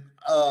came in.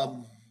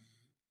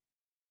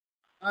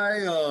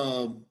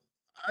 I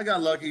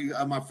got lucky.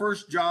 My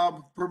first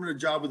job,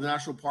 permanent job with the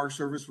National Park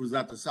Service, was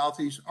at the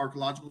Southeast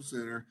Archaeological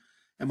Center,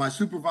 and my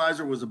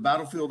supervisor was a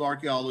battlefield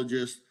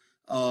archaeologist.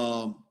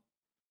 So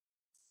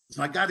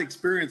I got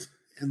experience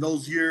in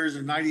those years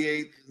in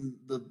 '98, and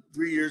the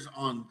 3 years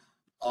on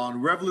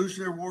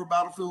Revolutionary War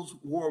battlefields,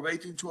 War of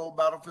 1812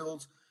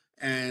 battlefields,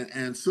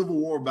 and Civil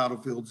War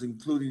battlefields,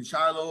 including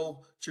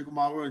Shiloh,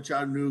 Chickamauga, and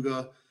Chattanooga.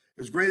 It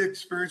was a great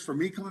experience for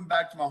me coming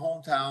back to my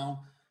hometown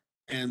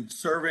and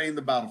surveying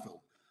the battlefield.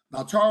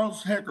 Now,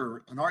 Charles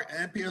Hecker, an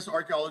NPS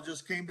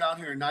archaeologist, came down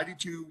here in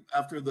 '92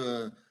 after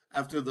the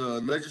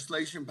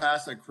legislation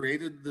passed that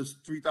created this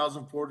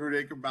 3,400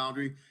 acre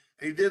boundary.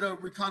 And he did a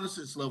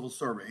reconnaissance level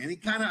survey, and he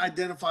kind of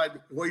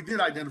identified, well, he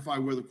did identify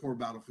where the core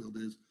battlefield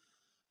is.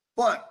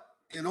 But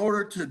in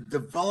order to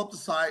develop the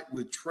site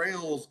with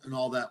trails and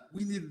all that,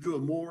 we need to do a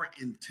more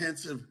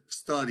intensive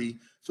study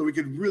so we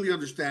could really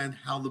understand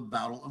how the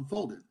battle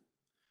unfolded.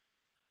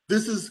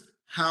 This is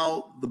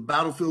how the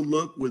battlefield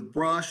looked with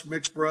brush,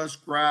 mixed brush,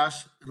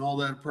 grass, and all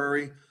that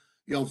prairie.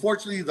 You know,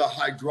 unfortunately, the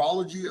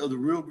hydrology of the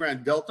Rio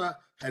Grande Delta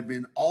had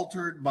been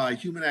altered by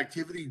human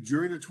activity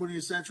during the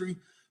 20th century,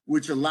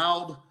 which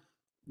allowed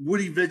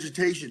woody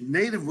vegetation,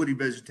 native woody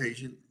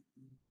vegetation,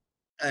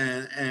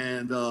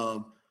 and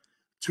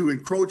to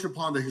encroach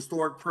upon the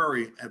historic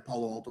prairie at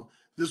Palo Alto.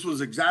 This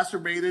was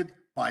exacerbated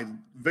by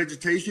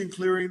vegetation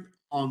clearing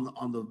on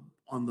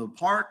the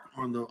park,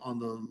 on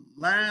the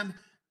land,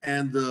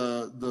 and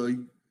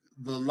the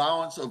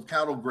allowance of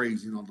cattle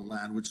grazing on the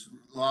land, which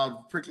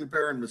allowed prickly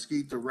pear and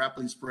mesquite to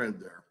rapidly spread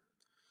there.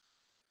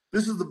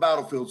 This is the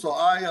battlefield. So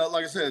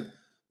like I said,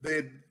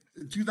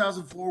 in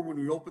 2004, when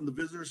we opened the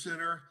visitor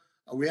center,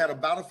 we had a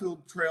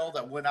battlefield trail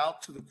that went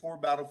out to the core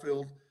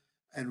battlefield,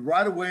 and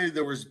right away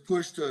there was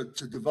push to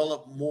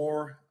develop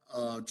more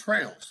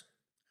trails.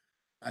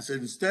 I said,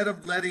 instead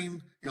of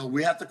letting,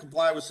 we have to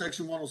comply with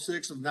Section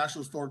 106 of the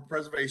National Historic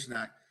Preservation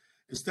Act.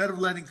 Instead of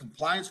letting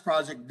compliance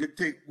project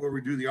dictate where we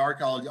do the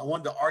archaeology, I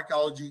wanted the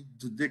archaeology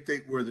to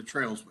dictate where the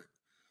trails went.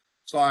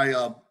 So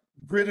I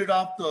gridded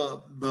off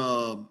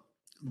the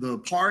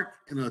park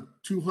in a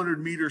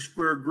 200-meter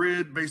square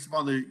grid based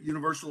upon the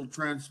Universal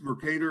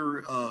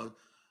Transmercator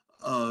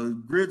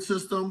grid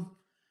system.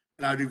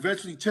 And I'd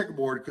eventually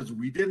checkerboard because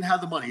we didn't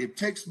have the money. It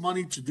takes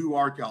money to do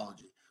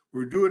archaeology.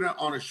 We're doing it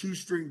on a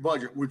shoestring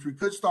budget, which we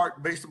could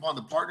start based upon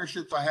the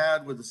partnerships I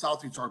had with the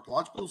Southeast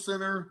Archaeological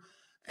Center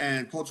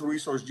and Cultural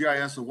Resource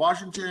GIS of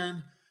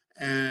Washington,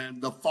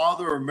 and the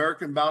father of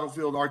American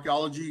battlefield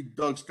archaeology,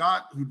 Doug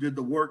Scott, who did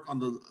the work on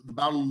the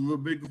Battle of Little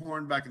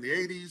Bighorn back in the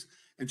 80s,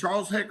 and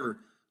Charles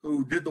Hecker,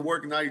 who did the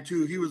work in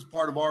 '92. He was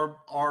part of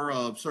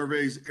our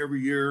surveys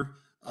every year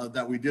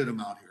that we did them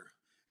out here.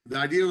 The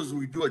idea is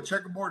we do a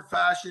checkerboard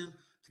fashion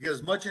to get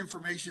as much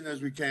information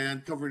as we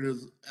can,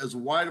 covering as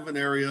wide of an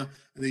area,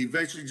 and then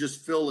eventually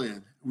just fill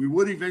in. We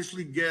would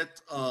eventually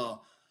get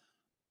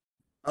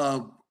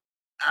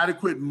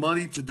adequate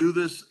money to do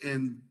this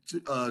in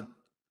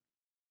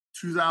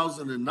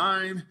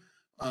 2009,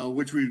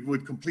 which we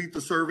would complete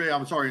the survey,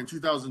 in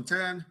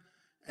 2010,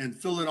 and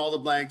fill in all the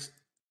blanks,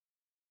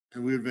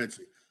 and we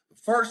eventually.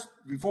 First,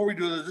 before we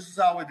do this is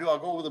how we do. I'll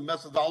go over the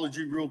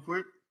methodology real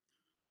quick.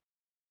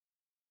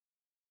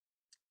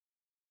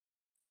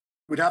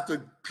 We'd have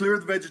to clear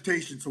the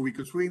vegetation so we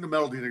could swing the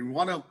metal detector. We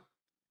want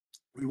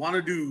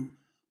to do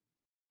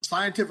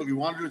scientifically. We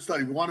want to do a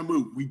study. We want to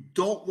move. We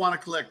don't want to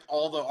collect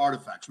all the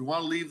artifacts. We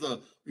want to leave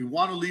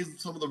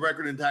some of the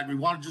record intact. We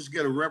want to just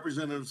get a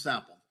representative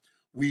sample.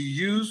 We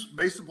use,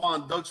 based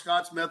upon Doug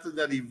Scott's method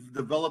that he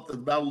developed at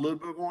the Battle of Little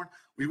Bighorn,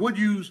 we would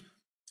use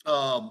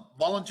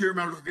volunteer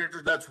metal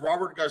detectors. That's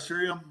Robert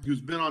Garcia, who's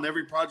been on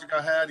every project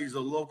I had. He's a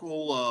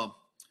local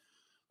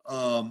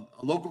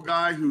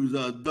guy who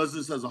does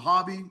this as a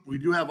hobby. We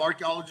do have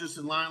archaeologists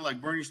in line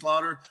like Bernie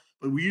Slaughter,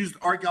 but we used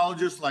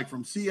archaeologists like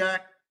from SEAC,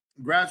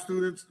 grad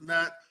students and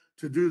that,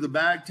 to do the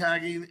bag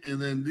tagging. And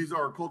then these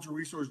are our Cultural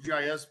Resource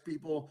GIS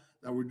people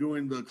that were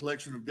doing the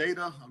collection of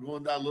data. I'll go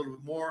into that a little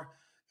bit more.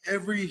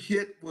 Every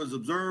hit was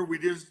observed.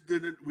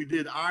 We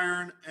did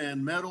iron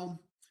and metal,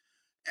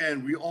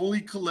 and we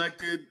only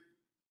collected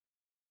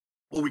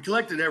Well, we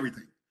collected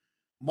everything.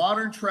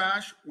 Modern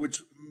trash,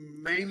 which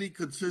mainly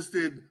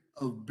consisted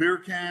of beer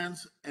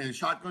cans and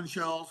shotgun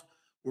shells,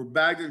 were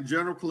bagged in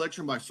general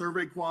collection by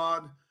Survey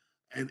Quad,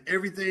 and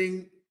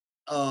everything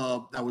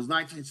that was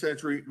 19th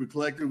century we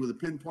collected with a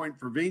pinpoint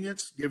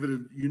convenience, give it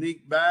a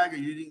unique bag, a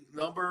unique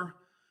number,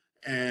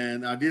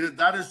 and I did it.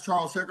 That is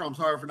Charles Hecker. I'm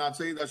sorry for not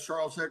saying that's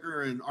Charles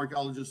Hecker and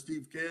archaeologist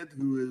Steve Kidd,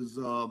 who is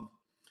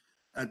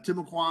at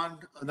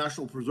Timucuan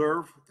National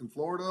Preserve in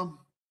Florida.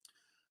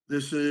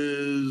 This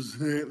is,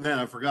 man,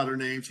 I forgot her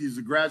name. She's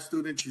a grad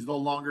student. She's no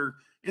longer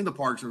in the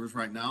Park Service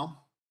right now.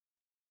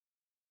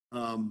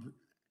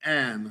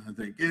 Anne, I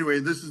think. Anyway,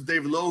 this is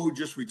David Lowe, who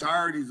just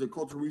retired. He's a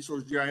cultural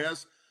resource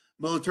GIS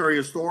military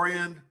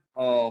historian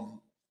out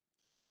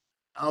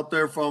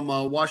there from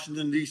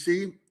Washington,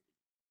 D.C.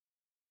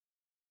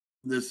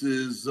 This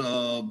is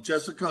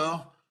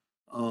Jessica.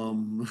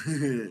 Damn,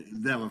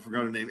 I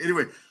forgot her name.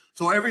 Anyway,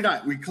 so every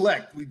night we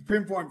collect, we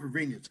pinpoint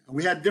convenience, and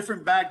we had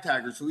different bag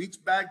taggers. So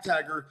each bag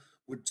tagger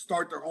would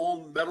start their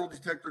own metal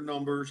detector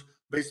numbers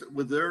based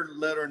with their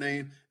letter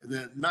name, and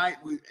then at night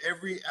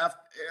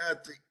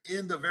at the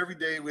end of every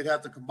day we'd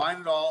have to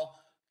combine it all,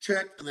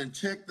 check, and then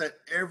check that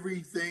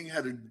everything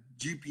had a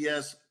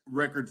GPS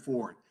record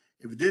for it.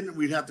 If it didn't,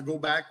 we'd have to go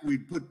back.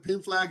 We'd put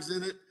pin flags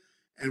in it,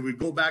 and we'd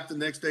go back the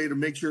next day to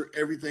make sure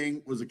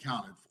everything was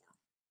accounted for.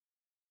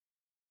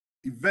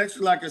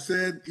 Eventually, like I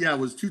said, yeah, it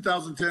was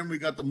 2010. We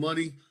got the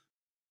money.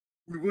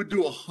 We would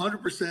do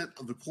 100%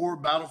 of the core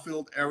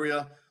battlefield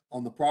area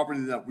on the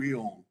property that we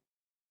own.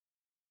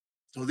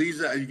 So these,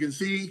 you can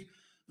see,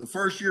 the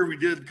first year we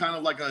did kind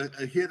of like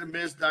a hit and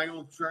miss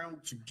diagonal trail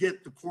to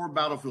get the core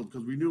battlefield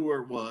because we knew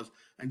where it was,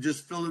 and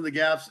just fill in the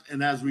gaps.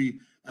 And as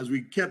we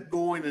kept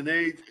going in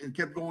age and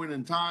kept going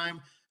in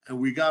time, and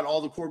we got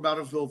all the core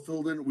battlefield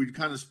filled in, we'd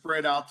kind of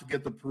spread out to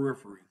get the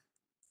periphery.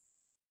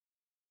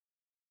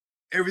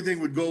 Everything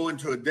would go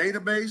into a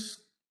database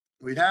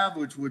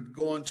which would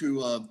go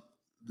into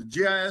the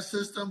GIS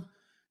system,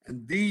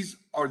 and these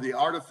are the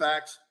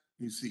artifacts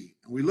you see.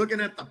 And we're looking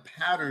at the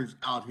patterns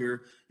out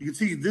here. You can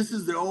see this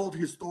is the old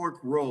historic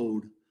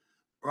road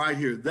right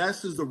here.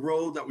 This is the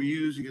road that we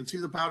use. You can see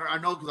the pattern. I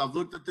know because I've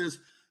looked at this.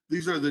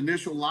 These are the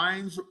initial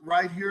lines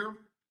right here.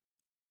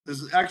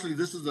 This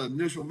is the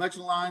initial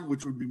Mexican line,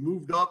 which would be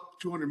moved up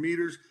 200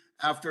 meters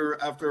after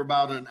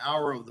about an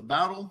hour of the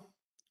battle.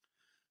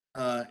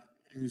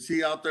 And you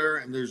see out there,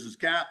 and there's this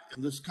gap,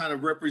 and this kind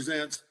of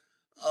represents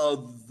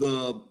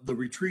the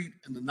retreat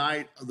in the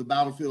night of the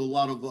battlefield. A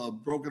lot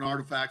of broken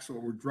artifacts that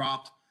were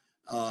dropped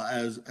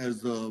as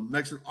the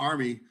Mexican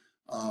army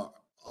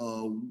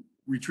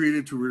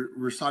retreated to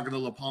Resaca de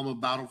la Palma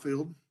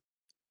battlefield.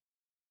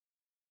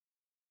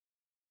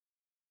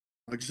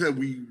 Like I said,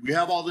 we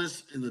have all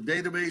this in the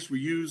database. We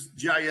use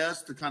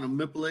GIS to kind of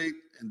manipulate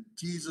and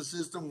tease the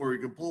system where we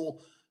can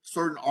pull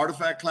certain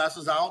artifact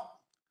classes out.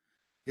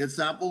 Get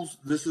samples.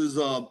 This is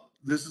a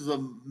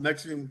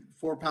Mexican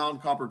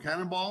 4-pound copper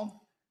cannonball.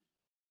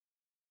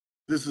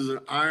 This is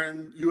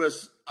an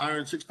U.S.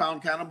 iron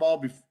 6-pound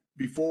cannonball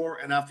before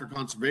and after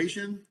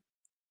conservation.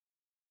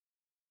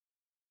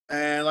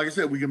 And like I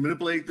said, we can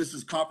manipulate. This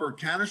is copper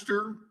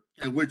canister,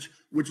 and which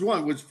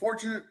one was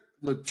fortunate.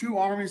 The two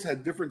armies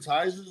had different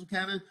sizes of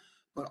cannon,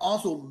 but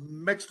also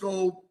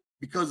Mexico,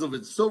 because of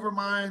its silver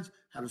mines,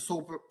 had a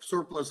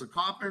surplus of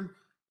copper.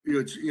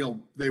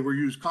 They were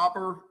used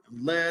copper,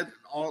 lead,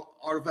 all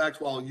artifacts,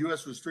 while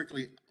U.S.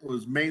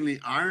 was mainly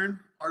iron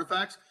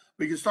artifacts.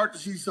 But you can start to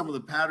see some of the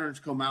patterns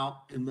come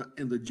out in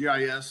the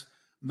GIS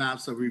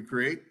maps that we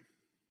create.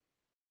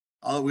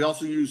 We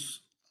also use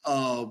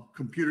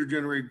computer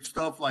generated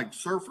stuff like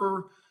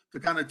Surfer to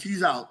kind of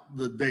tease out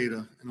the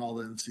data and all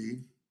that and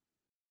see.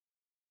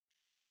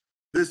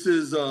 This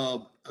is a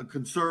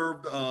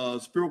conserved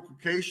spherical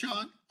case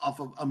shot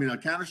a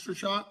canister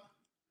shot.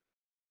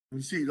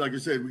 You see, like I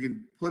said, we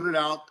can put it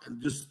out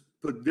and just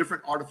put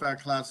different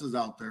artifact classes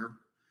out there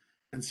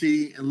and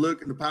see and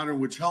look in the pattern,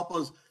 which help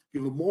us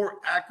give a more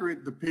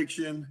accurate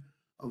depiction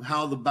of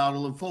how the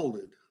battle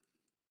unfolded.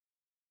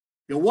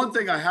 One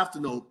thing I have to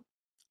note,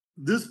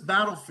 this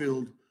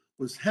battlefield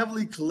was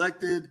heavily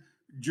collected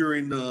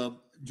during the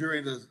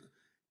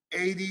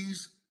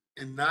 80s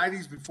and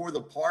 90s before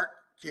the park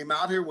came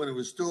out here, when it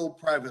was still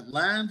private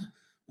land,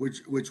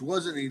 which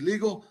wasn't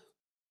illegal,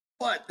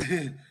 but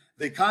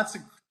they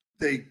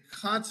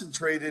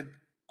concentrated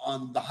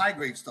on the high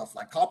grade stuff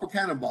like copper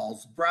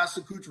cannonballs, brass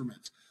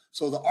accoutrements.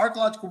 So the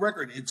archaeological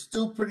record, it's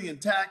still pretty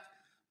intact,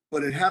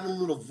 but it had a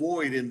little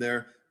void in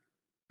there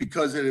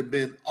because it had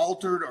been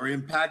altered or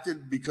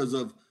impacted because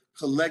of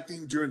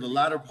collecting during the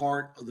latter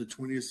part of the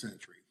 20th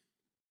century.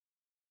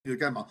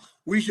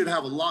 We should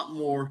have a lot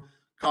more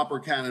copper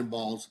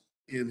cannonballs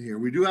in here.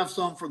 We do have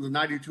some from the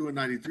 92 and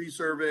 93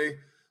 survey,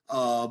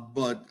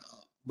 but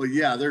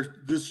yeah,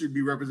 this should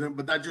be represented.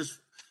 But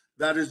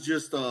that is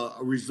just a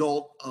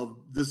result of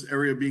this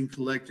area being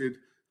collected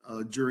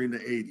during the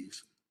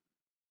 80s,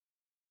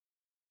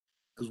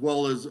 as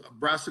well as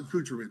brass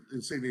accoutrement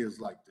insignias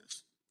like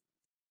this.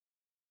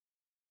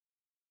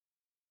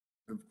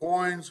 And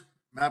coins,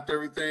 mapped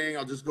everything.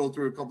 I'll just go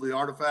through a couple of the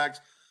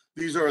artifacts.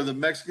 These are the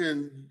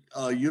Mexican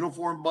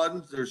uniform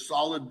buttons. There's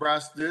solid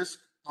brass disc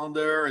on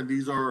there, and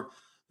these are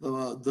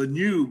the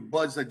new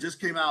buttons that just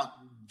came out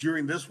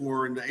during this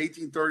war. In the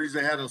 1830s,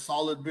 they had a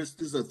solid this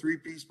is a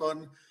three-piece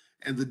button,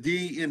 and the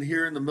D in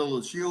here in the middle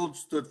of the shield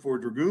stood for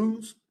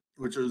dragoons,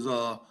 which is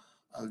a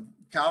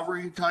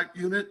cavalry type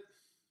unit.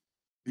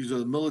 These are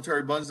the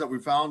military buttons that we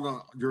found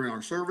during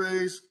our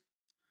surveys.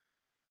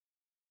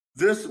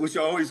 This, which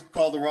I always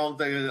call the wrong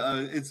thing,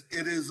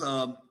 it is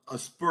a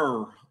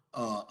spur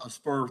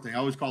thing. I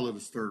always call it a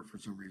stir for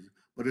some reason,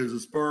 but it is a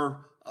spur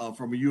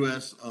from a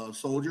U.S.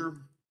 Soldier.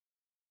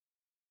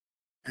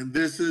 And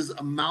this is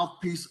a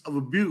mouthpiece of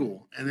a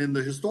bugle. And in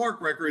the historic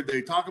record,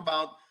 they talk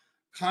about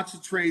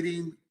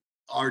concentrating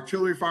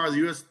artillery fire.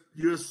 The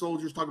U.S.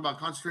 soldiers talk about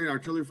concentrating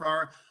artillery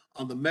fire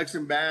on the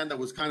Mexican band that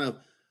was kind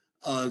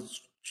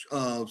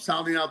of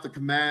sounding out the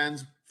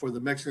commands for the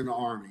Mexican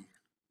army.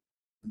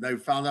 And they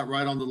found that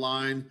right on the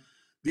line.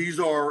 These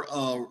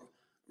are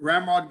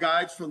ramrod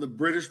guides from the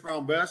British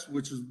Brown Bess,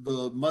 which is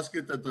the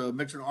musket that the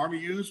Mexican army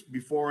used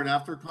before and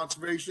after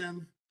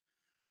conservation.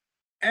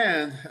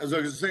 And as I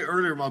was saying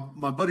earlier,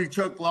 my buddy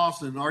Chuck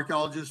Lawson, an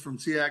archaeologist from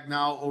SEAC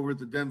now over at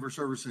the Denver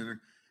Service Center,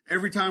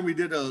 every time we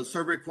did a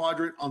survey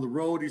quadrant on the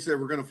road, he said,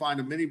 we're going to find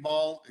a mini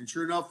ball. And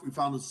sure enough, we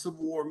found a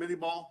Civil War mini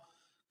ball,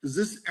 because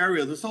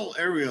this whole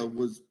area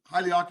was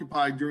highly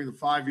occupied during the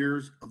 5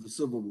 years of the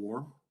Civil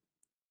War.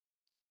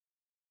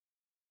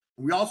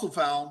 We also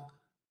found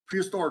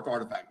prehistoric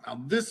artifact.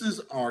 Now, this is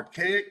an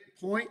archaic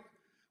point.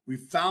 We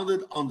found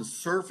it on the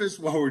surface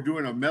while we're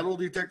doing a metal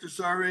detector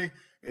survey.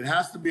 It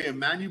has to be a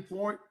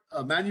manuport,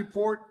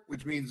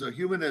 which means a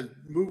human has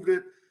moved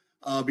it,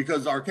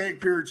 because the archaic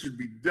period should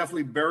be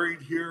definitely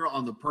buried here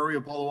on the prairie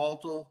of Palo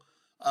Alto.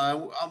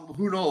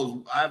 Who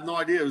knows? I have no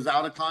idea. It was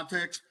out of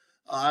context.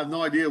 I have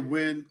no idea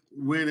when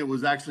it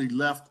was actually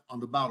left on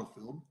the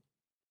battlefield.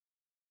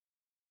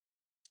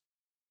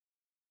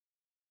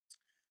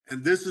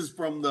 And this is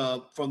from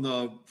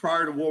the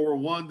prior to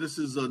World War I. This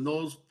is a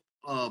nose,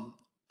 a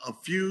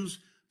fuse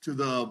to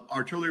the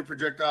artillery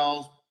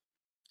projectiles,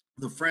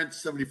 the French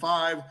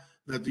 75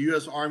 that the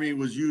U.S. Army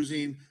was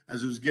using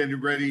as it was getting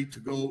ready to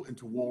go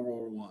into World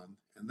War I.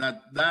 And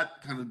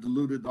that kind of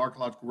diluted the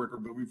archaeological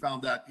record, but we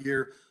found that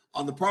here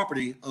on the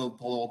property of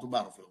Palo Alto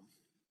battlefield.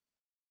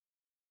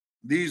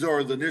 These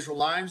are the initial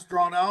lines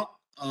drawn out.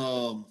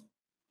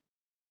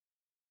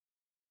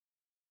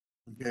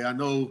 Okay, I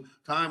know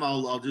time.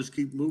 I'll just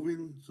keep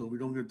moving so we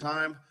don't get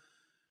time.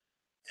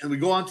 And we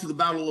go on to the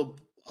Battle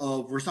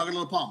of Resaca de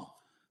la Palma.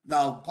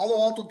 Now,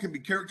 Palo Alto can be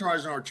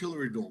characterized as an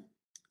artillery duel.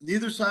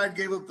 Neither side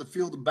gave up the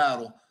field of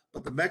battle,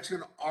 but the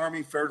Mexican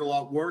army fared a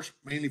lot worse,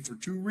 mainly for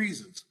two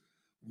reasons.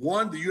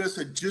 One, the U.S.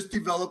 had just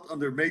developed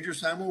under Major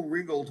Samuel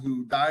Ringgold,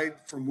 who died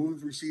from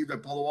wounds received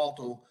at Palo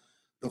Alto,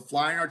 the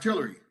flying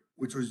artillery,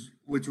 which was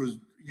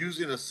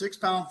using a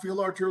 6-pound field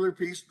artillery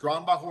piece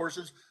drawn by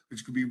horses,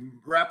 which could be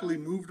rapidly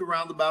moved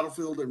around the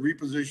battlefield and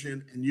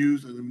repositioned and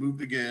used and then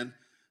moved again.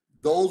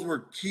 Those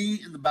were key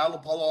in the Battle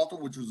of Palo Alto,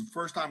 which was the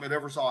first time it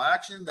ever saw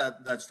action,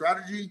 that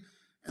strategy.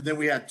 And then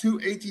we had two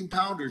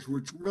 18-pounders,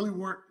 which really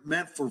weren't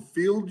meant for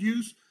field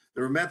use.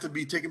 They were meant to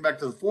be taken back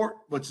to the fort,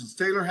 but since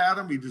Taylor had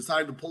them, he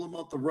decided to pull them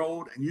up the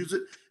road and use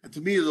it. And to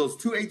me, those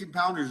two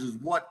 18-pounders is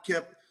what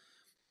kept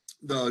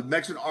the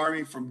Mexican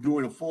army from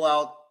doing a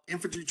full-out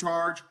infantry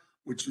charge,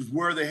 which is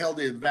where they held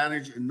the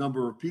advantage in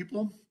number of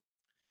people.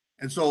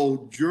 And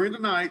so during the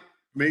night,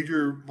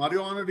 Major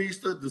Mario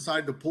Anarista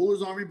decided to pull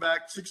his army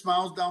back 6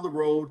 miles down the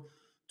road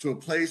to a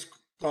place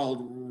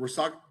called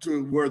Resaca,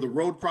 to where the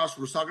road crossed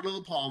Resaca de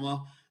la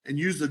Palma, and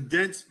use the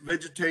dense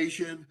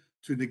vegetation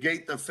to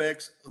negate the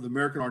effects of the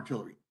American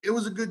artillery. It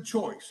was a good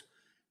choice.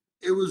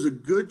 It was a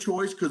good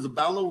choice because the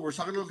Battle of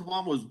Resaca de la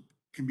Palma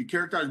can be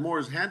characterized more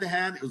as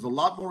hand-to-hand. It was a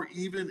lot more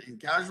even in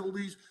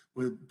casualties,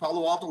 with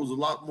Palo Alto was a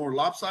lot more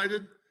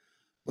lopsided.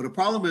 But the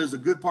problem is a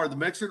good part of the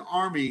Mexican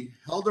army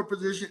held their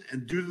position,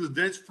 and due to the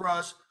dense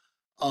brush,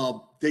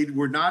 they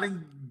were not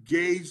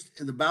engaged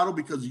in the battle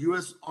because the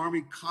U.S.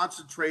 Army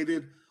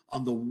concentrated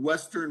on the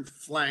western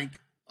flank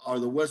or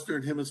the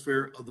western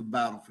hemisphere of the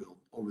battlefield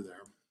over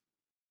there.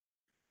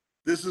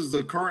 This is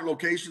the current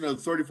location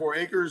of 34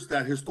 acres.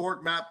 That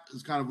historic map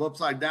is kind of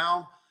upside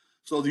down.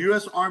 So the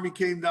U.S. Army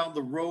came down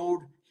the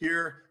road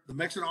here. The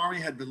Mexican Army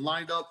had been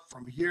lined up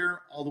from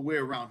here all the way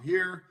around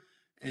here.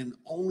 And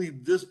only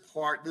this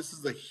part, this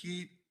is the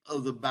heat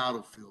of the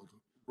battlefield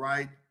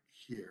right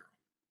here.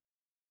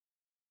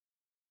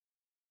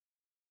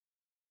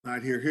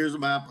 Right here, here's a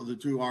map of the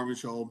two armies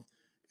show.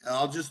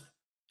 I'll just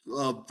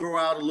throw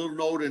out a little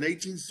note. In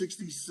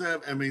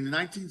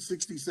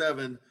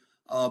 1967,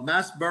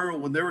 mass burial,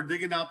 when they were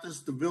digging out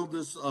this to build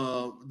this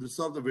the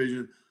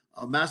subdivision,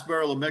 a mass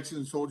burial of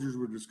Mexican soldiers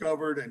were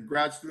discovered, and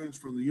grad students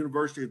from the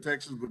University of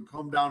Texas would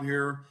come down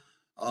here.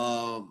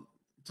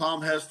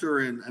 Tom Hester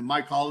and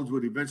Mike Collins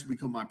would eventually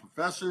become my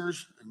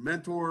professors and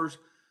mentors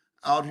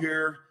out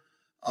here.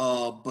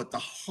 But the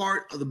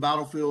heart of the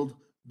battlefield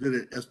did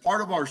it. As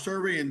part of our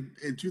survey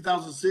in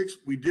 2006,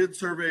 we did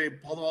survey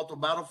Palo Alto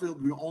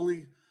battlefield. We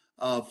only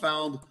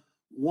found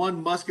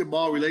one musket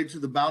ball related to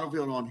the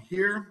battlefield on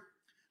here.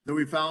 Then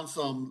we found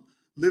some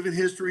living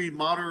history,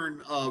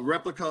 modern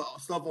replica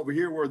stuff over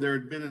here where there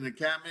had been an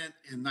encampment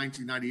in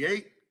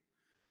 1998.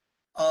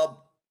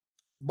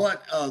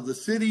 But the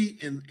city,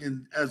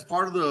 in as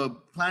part of the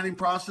planning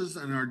process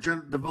and our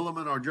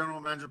development, our general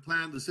management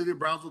plan, the city of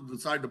Brownsville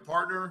decided to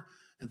partner,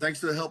 and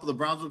thanks to the help of the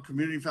Brownsville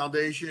Community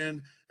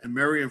Foundation and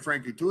Mary and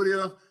Frank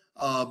Ituria,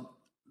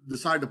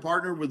 decided to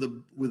partner with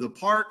the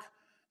park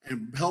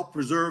and help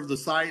preserve the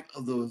site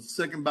of the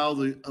second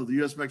battle of the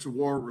U.S.-Mexican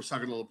War,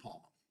 Resaca de la Palma.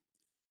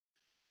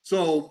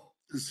 So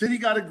the city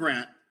got a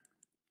grant.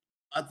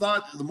 I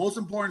thought the most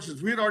important,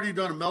 since we had already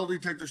done a metal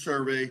detector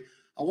survey,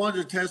 I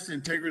wanted to test the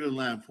integrity of the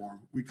landform.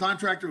 We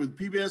contracted with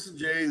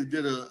PBS&J, who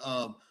did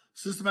a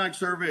systematic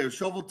survey of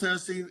shovel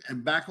testing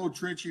and backhoe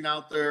trenching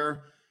out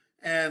there.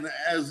 And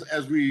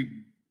as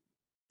we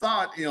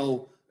thought,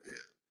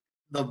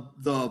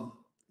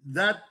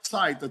 that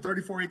site, the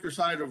 34-acre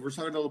site of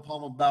Resaca de la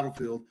Palma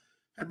battlefield,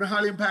 had been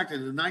highly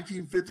impacted. In the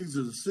 1950s, it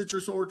was a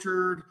citrus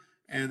orchard,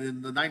 and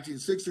in the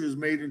 1960s, it was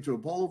made into a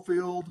polo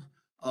field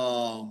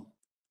out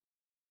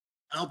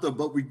there.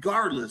 But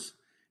regardless,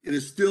 it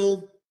is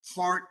still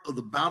part of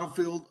the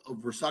battlefield of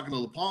Resaca de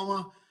la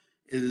Palma.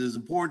 It is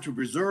important to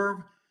preserve,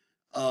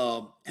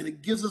 and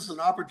it gives us an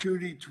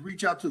opportunity to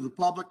reach out to the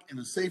public in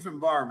a safe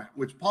environment,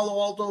 which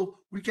Palo Alto,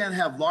 we can't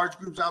have large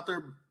groups out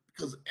there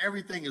because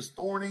everything is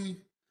thorny,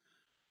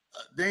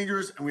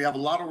 dangerous, and we have a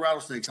lot of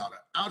rattlesnakes out there.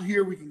 Out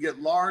here, we can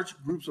get large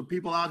groups of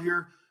people out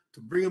here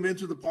to bring them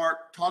into the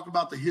park, talk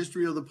about the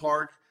history of the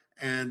park,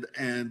 and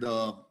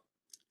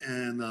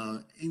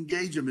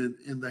engage them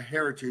in the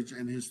heritage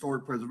and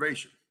historic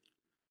preservation.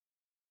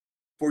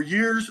 For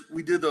years,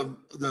 we did the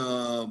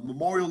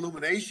memorial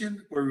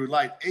illumination where we would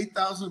light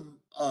 8,000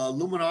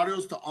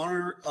 luminarios to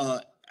honor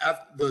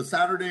the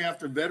Saturday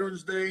after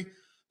Veterans Day,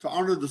 to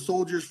honor the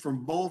soldiers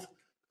from both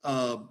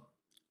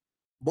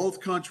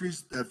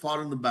countries that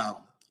fought in the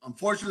battle.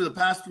 Unfortunately, the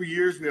past 3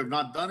 years, we have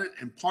not done it,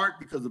 in part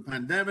because of the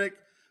pandemic,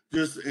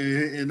 just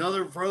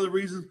for other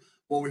reasons.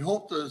 But we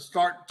hope to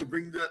start to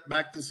bring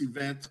back this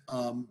event,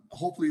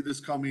 hopefully this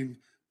coming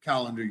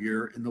calendar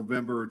year in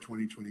November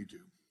 2022.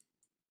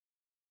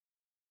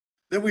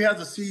 Then we have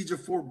the siege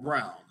of Fort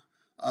Brown.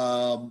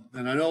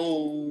 And I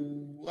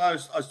know I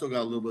still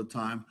got a little bit of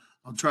time.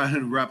 I'll try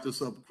and wrap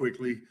this up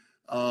quickly.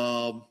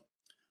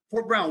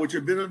 Fort Brown, which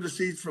had been under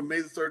siege from May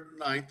the 3rd and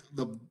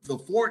 9th, the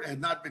fort had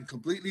not been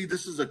completely.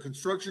 This is a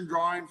construction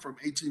drawing from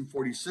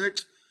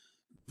 1846.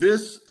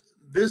 This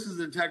is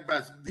intact.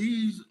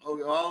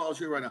 I'll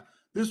show you right now.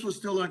 This was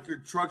still in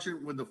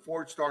construction when the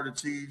fort started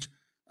siege.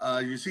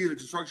 You see the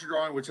construction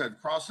drawing, which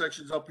had cross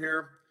sections up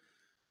here.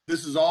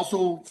 This is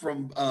also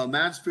from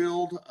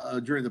Mansfield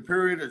during the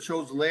period. It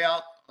shows the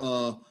layout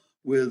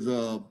with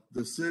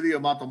the city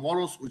of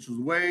Matamoros, which was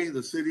way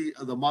the city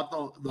of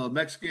the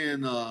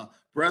Mexican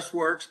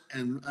breastworks,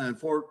 and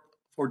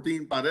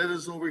Fortín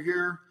Paredes over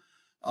here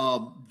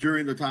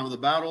during the time of the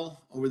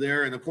battle over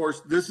there. And of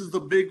course, this is the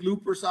big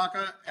loop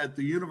Resaca at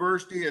the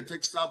university at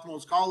Texas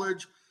Southmost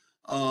College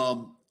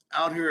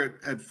out here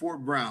at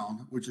Fort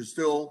Brown, which is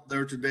still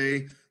there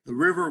today. The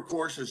river, of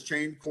course, has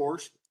changed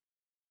course.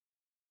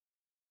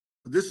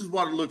 This is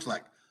what it looks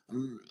like.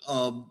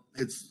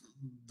 It's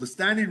the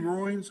standing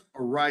ruins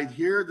are right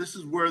here. This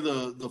is where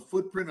the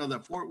footprint of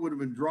that fort would have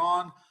been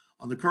drawn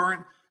on the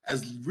current.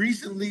 As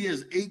recently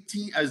as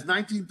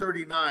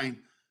 1939,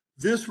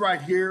 this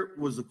right here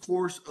was the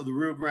course of the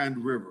Rio Grande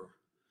River.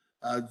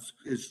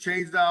 It's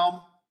changed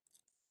now,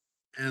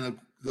 and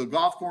the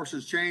golf course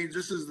has changed.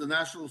 This is the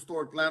National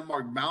Historic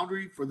Landmark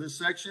boundary for this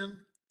section.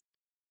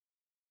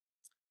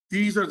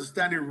 These are the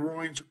standing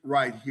ruins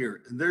right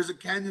here. And there's a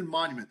canyon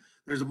monument.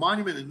 There's a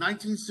monument in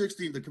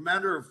 1916. The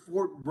commander of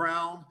Fort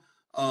Brown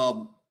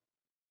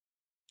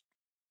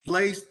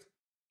placed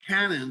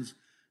cannons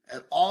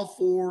at all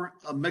four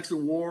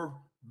Mexican War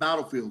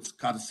battlefields: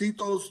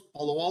 Catacitos,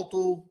 Palo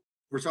Alto,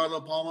 Resaca de la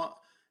Palma,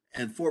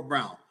 and Fort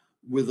Brown,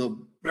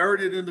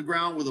 buried it in the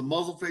ground with a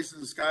muzzle facing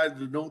the sky to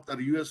denote that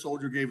a U.S.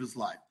 soldier gave his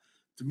life.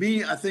 To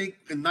me, I think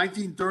in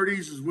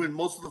 1930s is when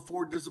most of the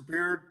fort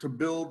disappeared to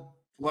build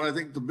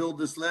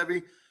this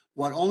levee.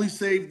 What only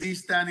saved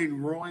these standing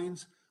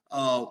ruins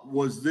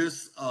was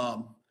this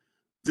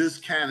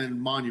cannon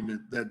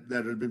monument that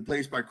had been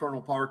placed by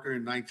Colonel Parker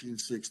in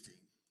 1916.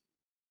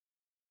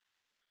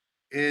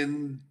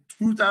 In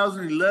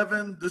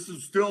 2011, this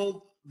is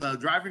still the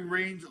driving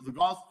range of the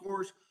golf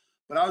course,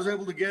 but I was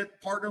able to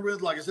partner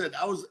with, like I said,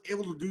 I was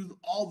able to do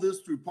all this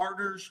through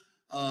partners,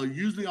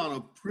 usually on a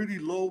pretty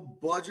low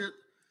budget.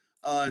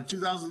 In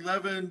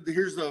 2011,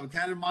 here's the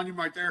cannon monument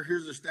right there.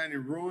 Here's the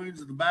standing ruins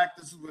in the back.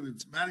 This is when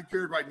it's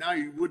manicured. Right now,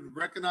 you wouldn't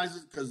recognize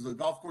it because the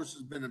golf course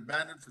has been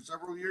abandoned for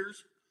several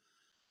years.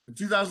 In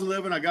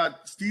 2011, I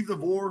got Steve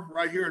DeVore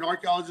right here, an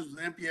archaeologist with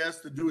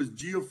NPS, to do his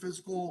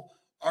geophysical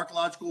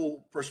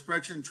archaeological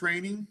prospection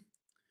training,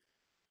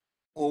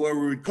 where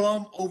we would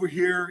come over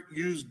here,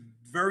 use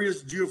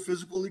various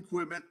geophysical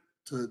equipment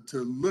to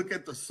look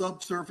at the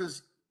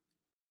subsurface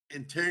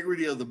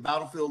integrity of the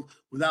battlefield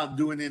without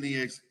doing any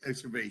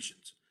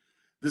excavations.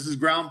 This is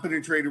ground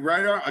penetrating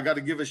radar. I got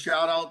to give a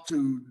shout out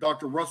to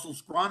Dr. Russell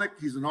Skronik.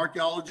 He's an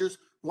archaeologist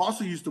who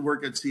also used to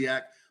work at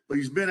SEAC, but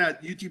he's been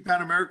at UT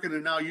Pan American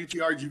and now UT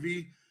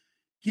RGV.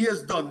 He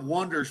has done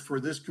wonders for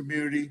this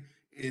community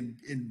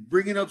in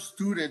bringing up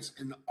students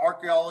in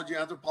archaeology,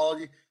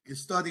 anthropology, and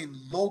studying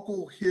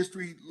local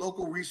history,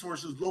 local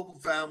resources, local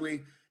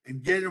family,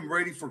 and getting them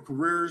ready for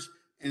careers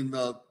in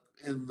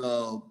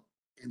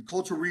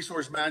cultural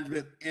resource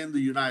management in the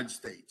United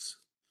States.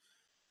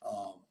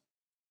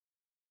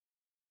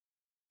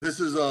 This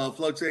is a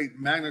fluxate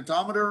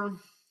magnetometer.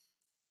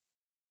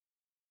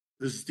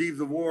 This is Steve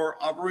DeVore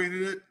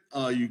operating it.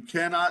 You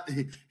cannot,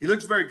 he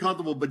looks very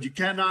comfortable, but you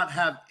cannot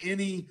have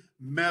any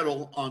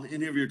metal on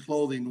any of your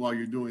clothing while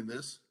you're doing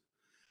this.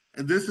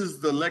 And this is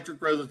the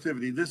electric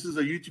resistivity. This is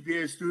a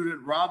UTPA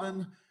student,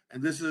 Robin,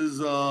 and this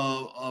is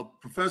a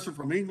professor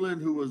from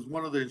England who was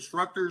one of the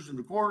instructors in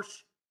the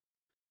course.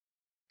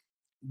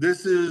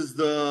 This is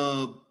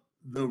the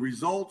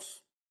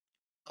results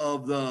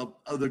of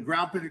the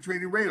ground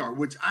penetrating radar,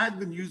 which I've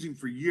been using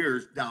for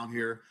years down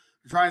here,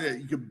 trying to,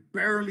 you can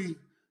barely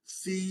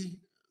see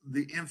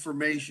the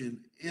information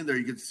in there.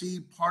 You can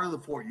see part of the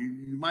fort.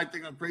 You might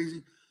think I'm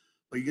crazy,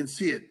 but you can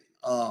see it.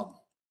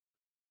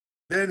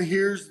 Then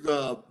here's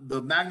the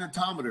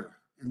magnetometer,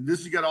 and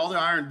this, you got all the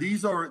iron.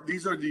 These are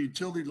the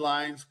utility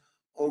lines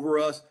over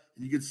us,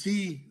 and you can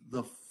see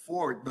the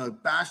fort, the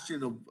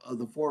bastion of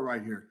the fort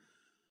right here.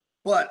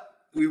 But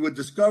we would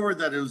discover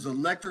that it was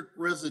electric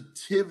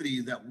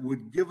resistivity that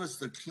would give us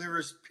the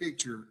clearest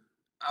picture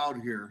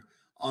out here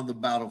on the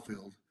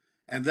battlefield.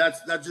 And that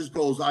just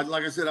goes,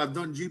 like I said, I've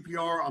done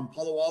GPR on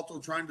Palo Alto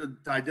trying to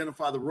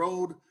identify the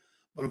road,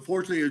 but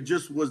unfortunately it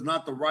just was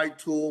not the right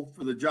tool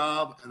for the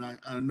job. And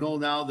I know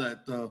now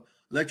that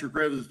electric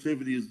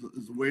resistivity is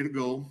the way to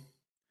go.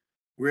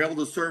 We're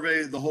able to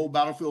survey the whole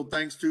battlefield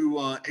thanks to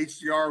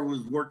HDR, who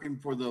was working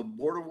for the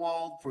border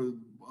wall for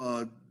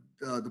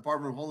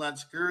Department of Homeland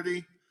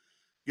Security.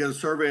 Get a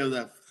survey of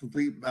that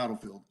complete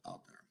battlefield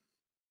out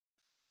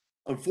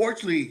there.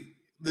 Unfortunately,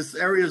 this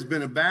area has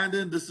been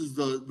abandoned. This is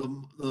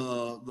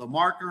the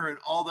marker and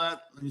all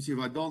that. Let me see if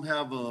I don't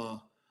have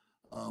a,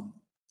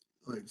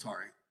 wait,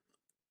 sorry.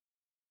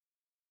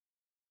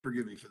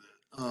 Forgive me for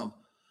that.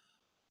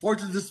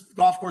 Fortunately, this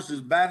golf course is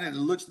abandoned. It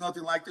looks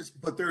nothing like this,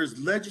 but there is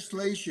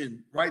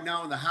legislation right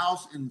now in the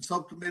House and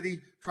subcommittee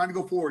trying to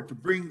go forward to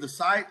bring the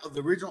site of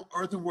the original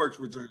earthworks,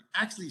 which are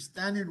actually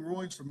standing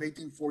ruins from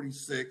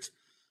 1846,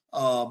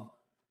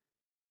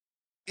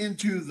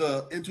 into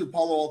the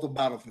Palo Alto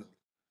battlefield.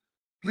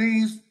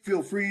 Please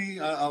feel free.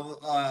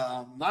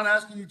 I'm not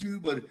asking you to,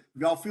 but if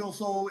y'all feel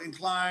so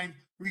inclined,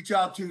 reach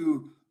out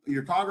to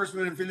your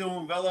Congressman and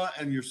Filio Vela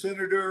and your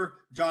Senator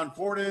John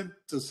Cornyn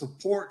to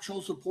show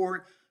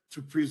support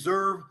to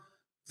preserve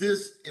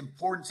this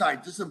important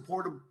site, this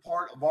important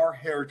part of our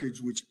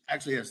heritage, which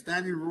actually has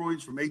standing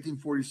ruins from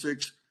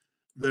 1846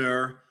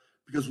 there.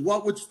 Because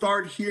what would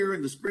start here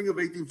in the spring of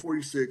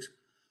 1846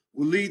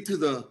 will lead to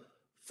the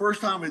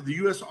first time that the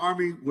U.S.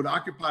 Army would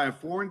occupy a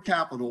foreign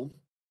capital,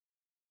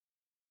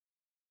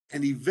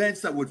 and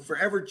events that would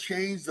forever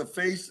change the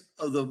face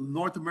of the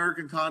North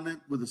American continent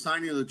with the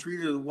signing of the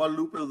Treaty of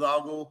Guadalupe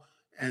Hidalgo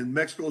and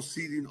Mexico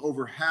ceding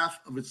over half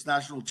of its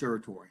national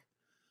territory.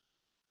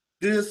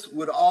 This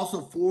would also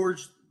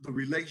forge the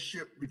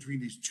relationship between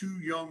these two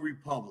young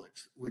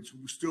republics, which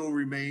still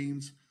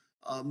remains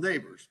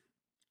neighbors.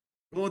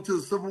 Going to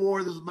the Civil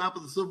War, this is a map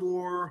of the Civil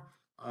War.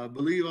 I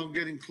believe I'm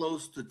getting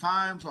close to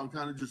time, so I'll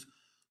kind of just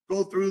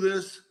go through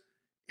this,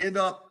 end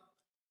up.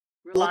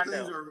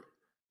 Rolando,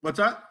 What's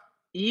that?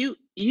 you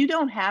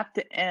don't have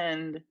to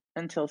end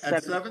until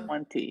At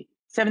 7:20.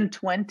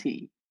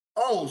 7:20.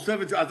 Oh,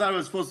 7. I thought it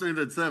was supposed to end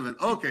at 7.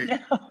 Okay. No,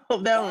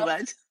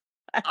 but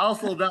I'll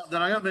slow down.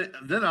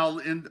 Then I'll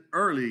end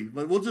early.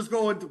 But we'll just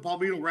go into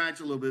Palmito Ranch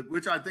a little bit,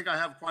 which I think I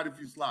have quite a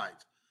few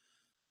slides.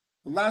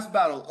 The last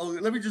battle. Oh,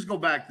 let me just go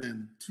back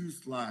then. 2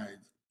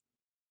 slides.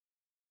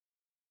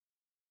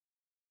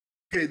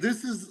 Okay,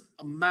 this is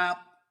a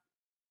map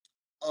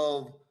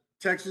of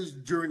Texas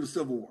during the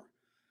Civil War.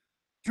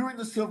 During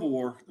the Civil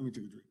War, let me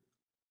take a drink.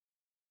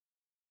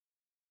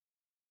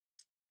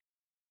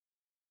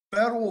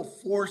 Federal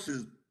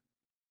forces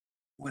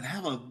would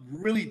have a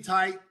really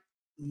tight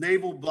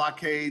naval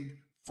blockade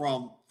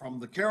from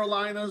the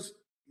Carolinas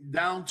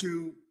down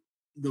to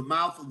the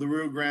mouth of the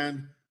Rio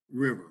Grande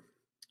River.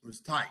 It was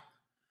tight.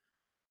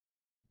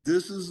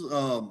 This is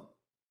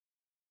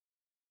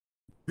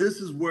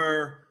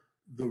where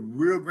the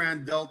Rio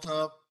Grande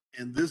Delta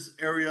and this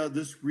area,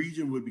 this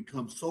region would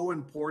become so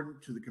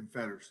important to the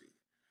Confederacy.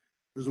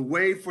 There's a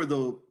way for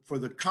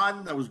the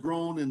cotton that was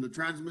grown in the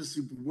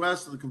Trans-Mississippi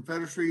West of the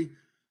Confederacy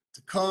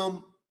to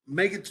come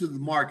make it to the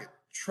market.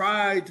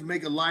 Try to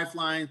make a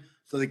lifeline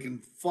so they can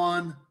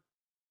fund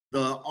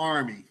the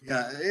army.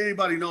 Yeah,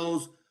 anybody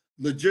knows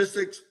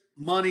logistics,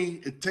 money.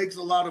 It takes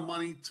a lot of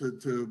money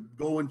to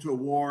go into a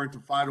war and to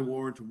fight a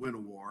war and to win a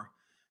war.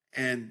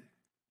 And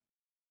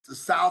the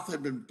South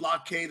had been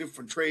blockaded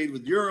for trade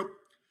with Europe.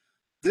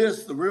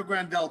 The Rio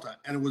Grande Delta,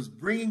 and it was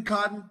bringing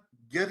cotton,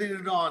 getting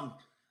it on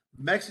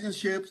Mexican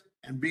ships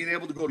and being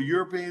able to go to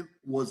Europe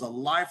was a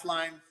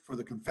lifeline for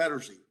the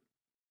Confederacy.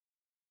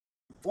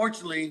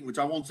 Unfortunately, which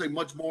I won't say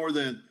much more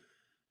than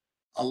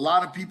a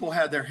lot of people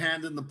had their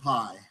hand in the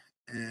pie,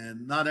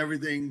 and not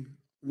everything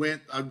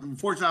went.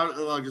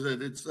 Unfortunately, like I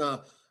said, it's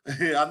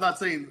I'm not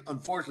saying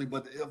unfortunately,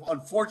 but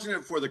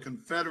unfortunate for the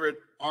Confederate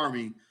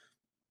Army,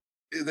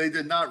 they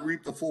did not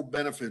reap the full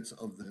benefits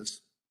of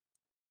this.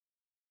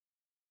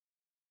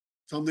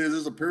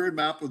 There's a period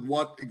map with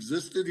what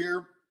existed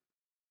here.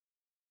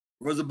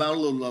 There was a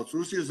Battle of Las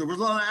Rusias. There was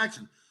a lot of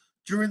action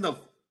during the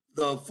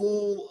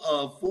full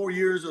 4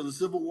 years of the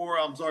Civil War.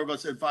 I'm sorry if I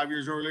said 5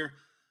 years earlier.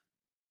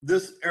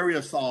 This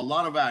area saw a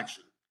lot of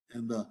action,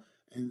 and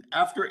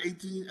after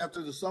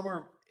the summer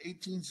of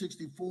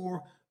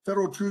 1864,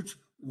 federal troops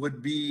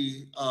would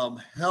be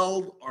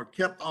held or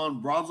kept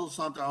on Brazos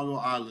Santiago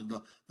Island.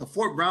 The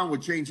Fort Brown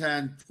would change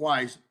hands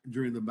twice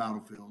during the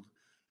battlefield,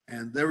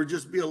 and there would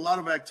just be a lot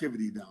of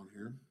activity down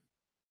here.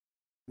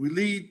 We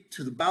lead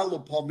to the Battle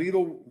of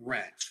Palmito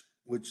Ranch,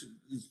 which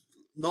is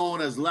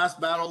known as the last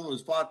battle. It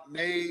was fought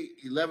May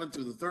 11th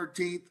through the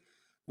 13th,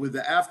 with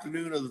the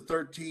afternoon of the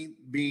 13th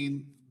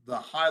being the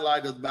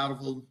highlight of the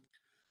battlefield.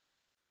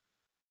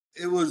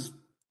 It was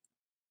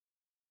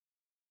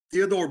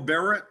Theodore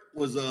Barrett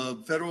was a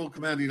federal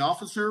commanding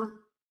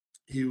officer.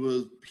 He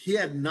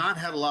had not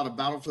had a lot of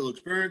battlefield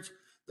experience.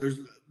 There's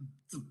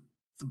the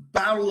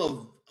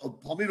Battle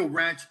of Palmito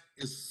Ranch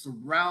is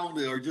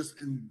surrounded or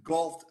just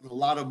engulfed in a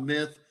lot of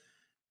myth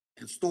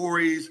and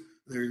stories.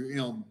 There,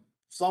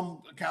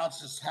 some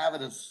accounts just have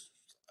it as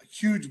a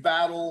huge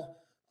battle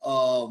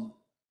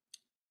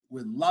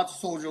with lots of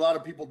soldiers, a lot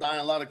of people dying,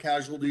 a lot of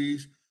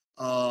casualties.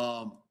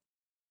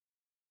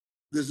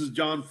 This is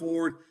John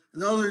Ford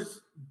and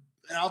others.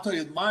 And I'll tell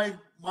you, my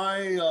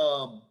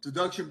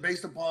deduction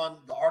based upon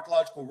the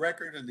archaeological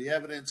record and the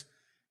evidence,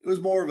 it was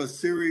more of a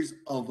series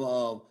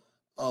of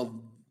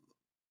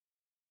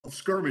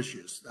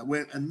skirmishes that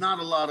went, and not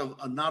a lot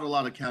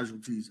of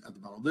casualties at the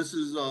battle. This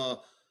is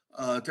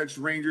Texas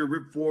Ranger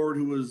Rip Ford,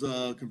 who was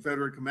a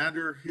Confederate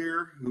commander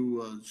here,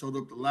 who showed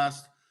up the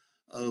last,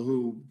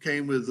 who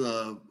came with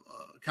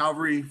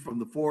cavalry from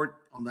the fort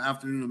on the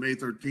afternoon of May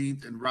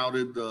 13th and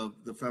routed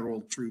the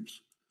federal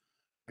troops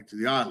back to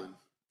the island.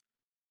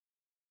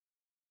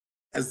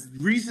 As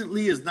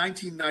recently as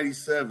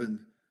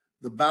 1997,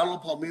 the Battle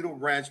of Palmito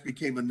Ranch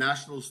became a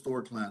National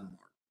Historic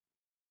Landmark.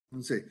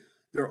 Let's say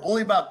there are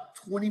only about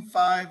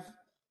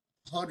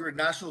 2,500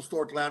 National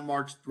Historic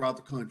Landmarks throughout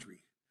the country,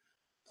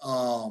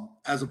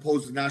 as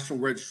opposed to National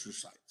Register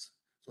sites.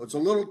 So it's a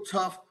little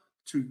tough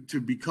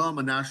to become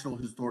a National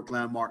Historic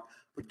Landmark.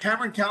 But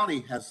Cameron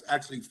County has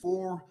actually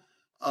four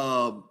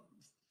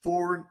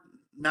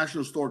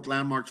National Historic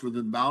Landmarks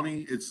within the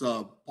bounty. It's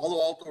Palo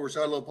Alto,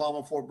 Rosario La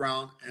Palma, Fort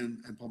Brown,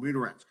 and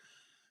Palmito Ranch.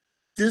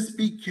 This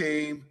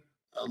became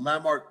a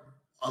landmark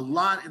a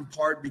lot in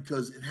part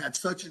because it had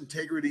such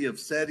integrity of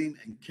setting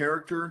and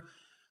character,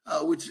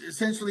 which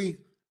essentially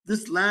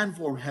this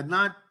landform had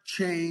not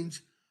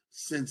changed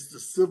since the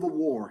Civil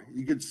War.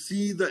 You could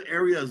see the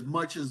area as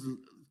much as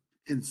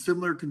in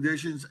similar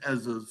conditions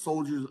as the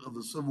soldiers of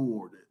the Civil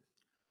War did.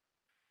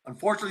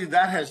 Unfortunately,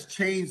 that has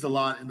changed a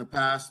lot in the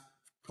past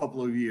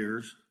couple of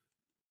years.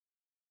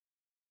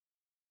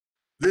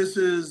 This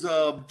is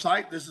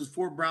site. This is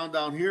Fort Brown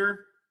down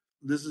here.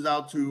 This is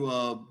out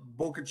to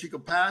Boca Chica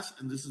Pass,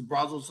 and this is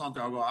Brazos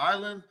Santiago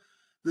Island.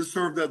 This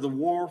served as the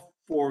war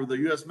for the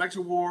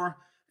U.S.-Mexican War,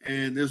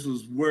 and this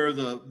was where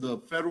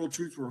the federal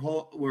troops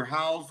were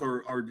housed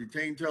or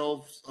detained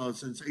till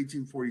since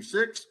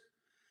 1846.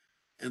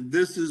 And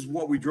this is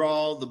what we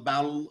draw the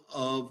Battle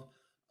of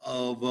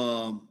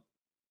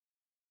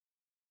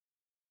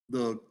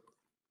the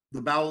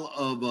Battle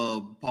of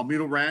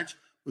Palmito Ranch,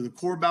 with a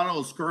core battle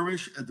of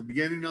skirmish at the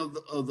beginning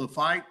of the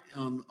fight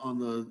on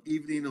the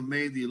evening of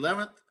May the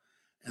 11th.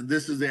 And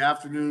this is the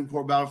afternoon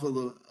core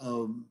battle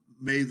of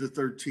May the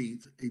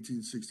 13th,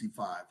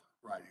 1865,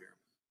 right here.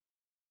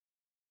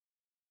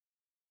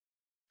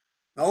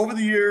 Now, over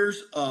the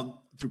years,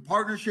 through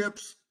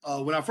partnerships,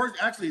 when I first,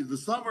 actually the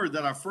summer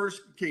that I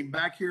first came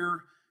back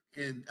here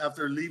and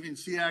after leaving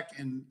SEAC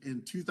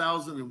in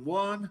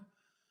 2001,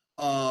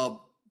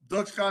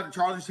 Doug Scott and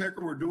Charlie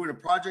Hecker were doing a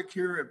project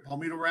here at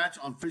Palmito Ranch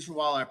on Fish and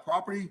Wildlife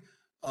property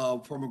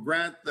from a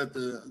grant that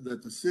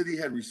the city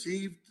had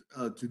received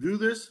to do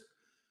this.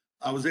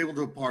 I was able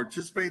to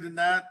participate in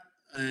that,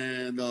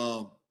 and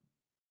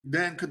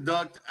then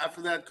conduct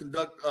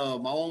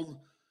my own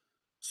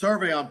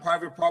survey on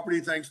private property,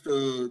 thanks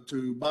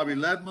to Bobby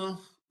Ledma,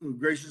 who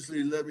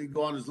graciously let me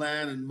go on his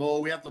land and mow.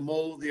 We have to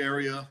mow the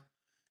area,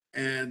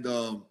 and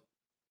let me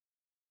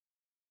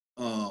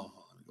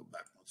go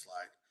back one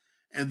slide.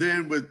 And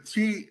then with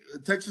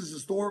Texas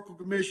Historical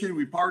Commission,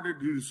 we partnered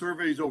to do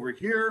surveys over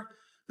here.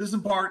 This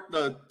in part,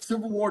 the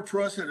Civil War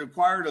Trust had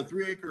acquired a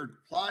 3-acre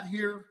plot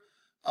here,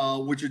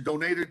 which is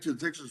donated to the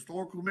Texas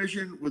Historical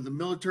Commission with the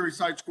military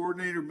sites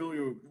coordinator,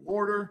 Millie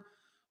Porter.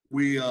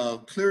 We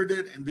cleared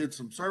it and did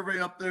some survey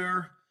up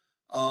there.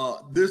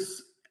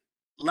 This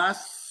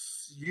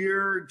last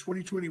year,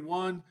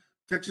 2021,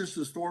 Texas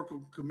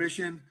Historical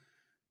Commission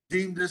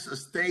deemed this a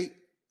state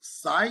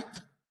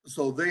site.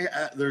 So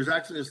there's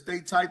actually a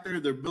state site there.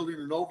 They're building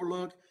an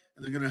overlook,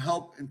 and they're going to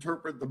help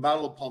interpret the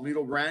Battle of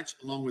Palmito Ranch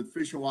along with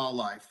Fish and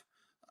Wildlife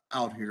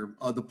out here.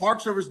 The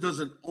Park Service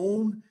doesn't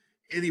own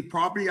any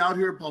property out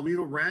here at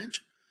Palmito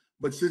Ranch,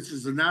 but since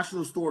it's a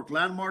National Historic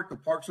Landmark, the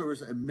Park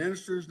Service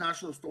administers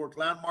National Historic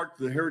Landmark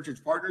through the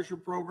Heritage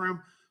Partnership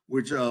Program,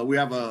 which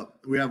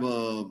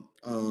the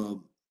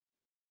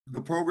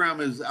program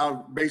is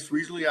based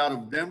regionally out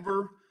of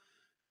Denver,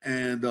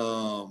 and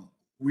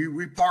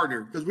we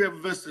partner because we have a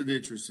vested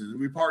interest in it.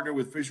 We partner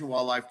with Fish and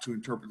Wildlife to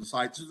interpret the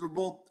sites. These are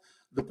both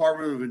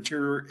Department of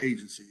Interior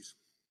agencies.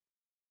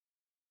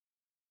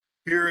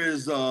 Here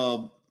is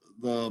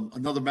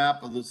another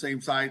map of the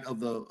same site of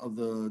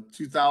the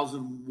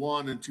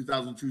 2001 and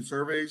 2002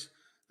 surveys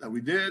that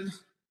we did.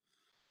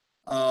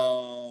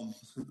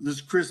 This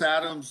is Chris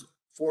Adams,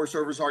 Forest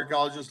Service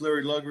archaeologist,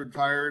 Larry Lugg,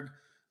 retired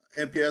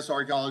NPS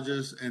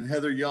archaeologist, and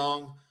Heather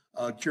Young,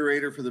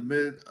 curator for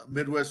the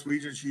Midwest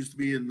region. She used to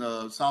be in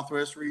the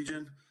Southwest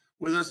region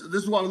with us.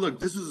 This is what we look.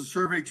 This is a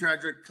survey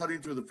trajectory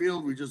cutting through the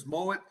field. We just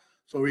mow it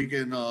so we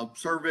can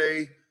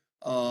survey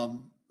the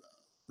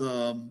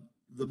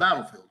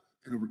battlefield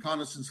in a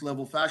reconnaissance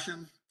level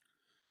fashion.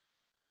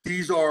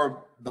 These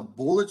are the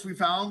bullets we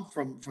found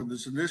from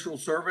this initial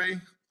survey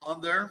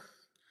on there,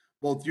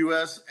 both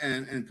U.S.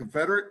 and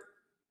Confederate.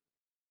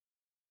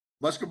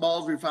 Musket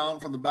balls we found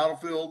from the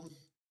battlefield,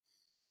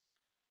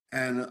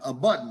 and a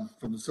button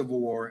from the Civil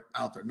War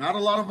out there. Not a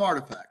lot of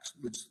artifacts,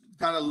 which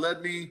kind of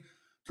led me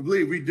to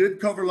believe we did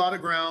cover a lot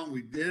of ground.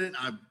 We didn't.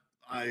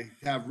 I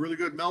have really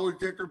good metal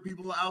detector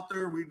people out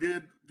there. We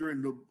did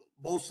during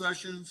both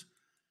sessions.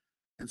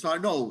 And so I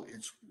know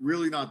it's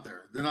really not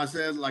there. Then I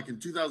said, like in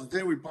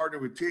 2010, we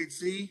partnered with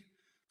THC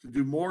to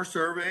do more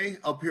survey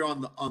up here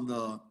on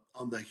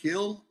the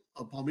hill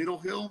of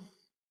Palmito Hill.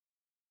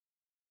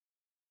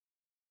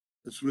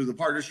 This was the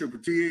partnership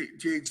with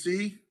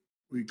THC.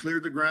 We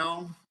cleared the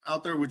ground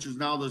out there, which is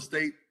now the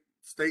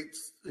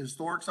state's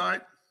historic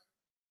site.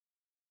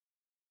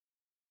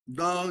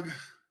 Dug,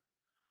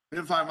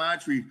 didn't find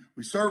much. We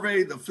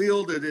surveyed the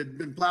field that had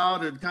been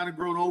plowed and kind of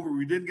grown over.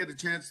 We didn't get a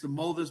chance to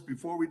mow this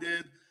before we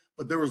did,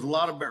 but there was a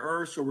lot of bare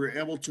earth, so we were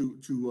able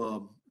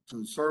to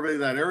survey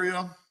that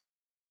area.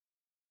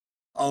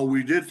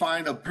 We did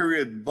find a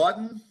period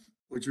button,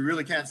 which we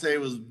really can't say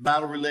it was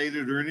battle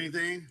related or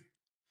anything.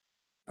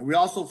 And we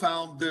also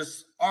found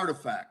this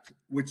artifact,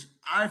 which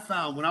I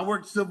found when I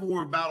worked Civil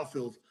War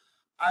battlefields.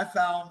 I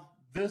found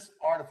this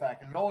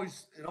artifact, and it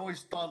always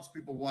stuns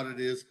people what it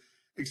is.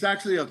 It's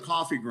actually a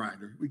coffee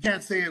grinder. We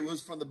can't say it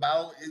was from the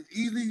battle.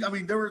 I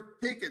mean, there were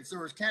pickets, there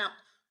was camp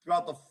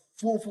throughout the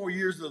full 4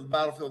 years of the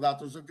battlefield out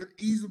there. So it could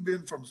easily have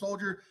been from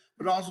soldier,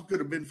 but it also could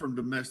have been from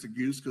domestic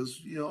use because,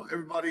 you know,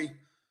 everybody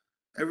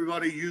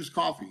used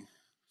coffee.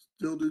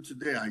 Still do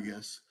today, I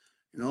guess,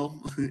 you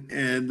know.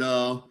 And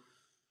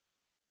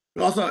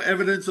also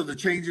evidence of the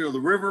changing of the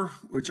river,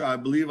 which I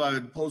believe I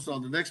had posted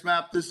on the next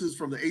map. This is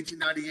from the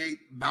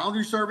 1898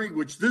 boundary survey,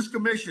 which this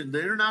commission,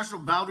 the International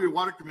Boundary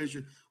Water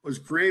Commission, was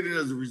created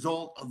as a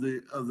result of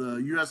the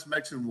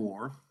U.S.-Mexican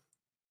War.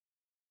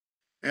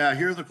 Yeah,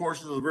 here are the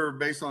courses of the river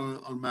based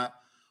on the map.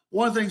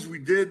 One of the things we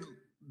did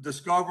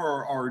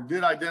discover or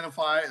did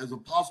identify as a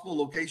possible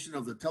location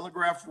of the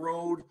Telegraph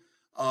Road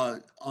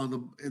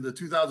in the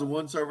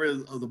 2001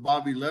 survey of the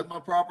Bobby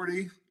Ledma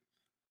property.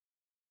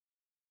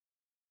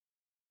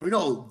 We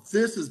know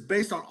this is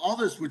based on all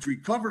this, which we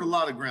covered a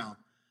lot of ground.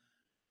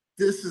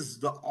 This is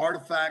the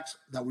artifacts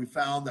that we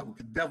found that we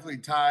could definitely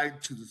tie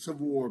to the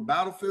Civil War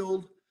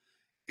battlefield.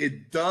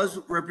 It does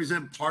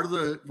represent part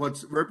of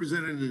what's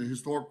represented in the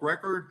historic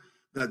record,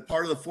 that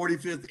part of the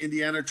 45th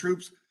Indiana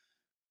troops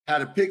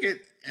had a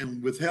picket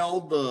and briefly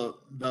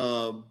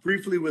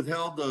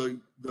withheld the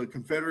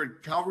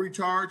Confederate cavalry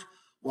charge,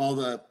 while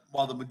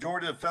the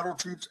majority of federal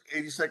troops,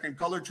 82nd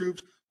Colored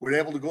troops, were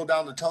able to go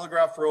down the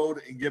Telegraph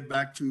Road and get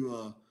back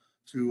to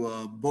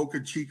Boca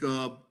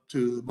Chica,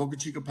 to the Boca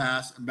Chica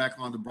Pass and back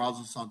on to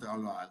Brazos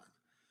Santiago Island.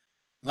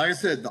 Like I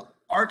said, the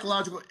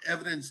archaeological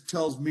evidence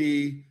tells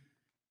me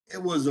it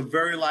was a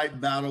very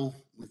light battle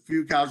with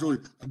few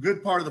casualties. A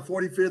good part of the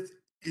 45th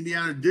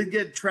Indiana did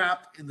get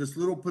trapped in this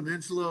little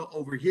peninsula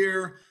over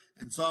here,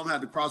 and some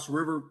had to cross the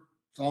river.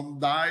 Some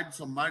died,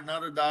 some might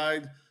not have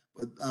died,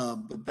 but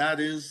that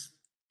is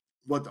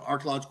what the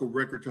archaeological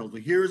record tells me.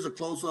 Here's a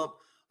close-up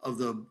of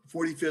the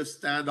 45th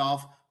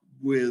standoff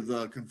with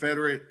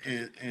Confederate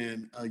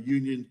and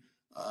Union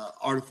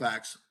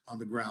artifacts on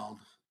the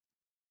ground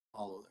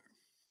all over there.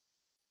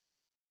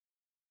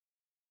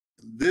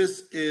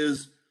 This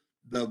is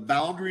the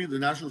boundary, the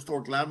National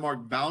Historic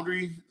Landmark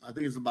boundary. I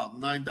think it's about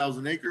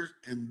 9,000 acres.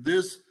 And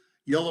this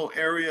yellow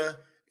area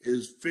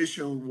is Fish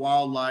and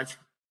Wildlife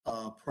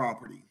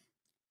property.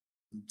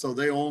 So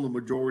they own the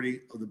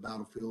majority of the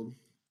battlefield.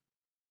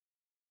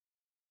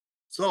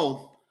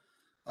 So,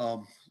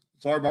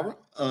 sorry, Barbara.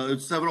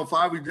 It's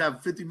 7:05. We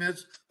have 50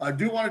 minutes. I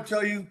do want to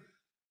tell you,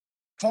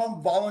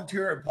 come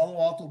volunteer at Palo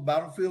Alto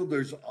Battlefield.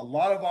 There's a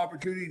lot of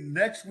opportunity.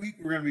 Next week,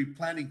 we're going to be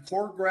planting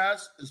cord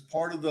grass as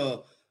part of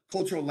the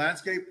cultural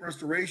landscape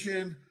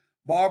restoration.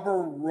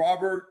 Barbara,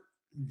 Robert,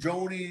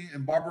 Joni,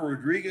 and Barbara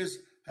Rodriguez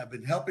have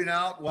been helping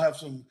out. We'll have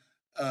some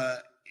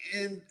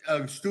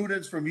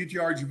students from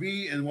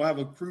UTRGV, and we'll have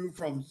a crew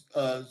from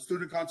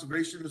Student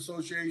Conservation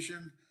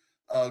Association,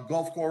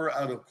 Golf Corps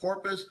out of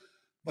Corpus.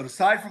 But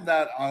aside from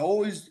that, I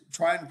always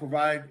try and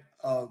provide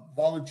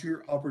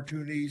volunteer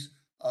opportunities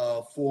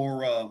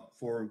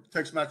for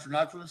Texas Natural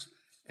Naturalists,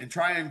 and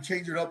try and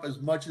change it up as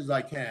much as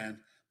I can.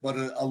 But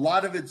a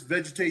lot of it's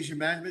vegetation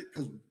management,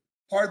 because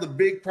part of the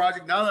big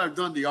project, now that I've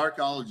done the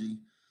archaeology,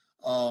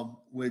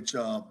 which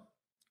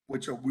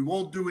we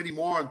won't do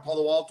anymore in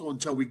Palo Alto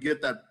until we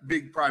get that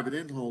big private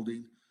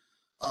inholding,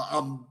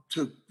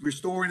 to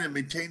restoring and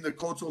maintain the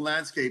cultural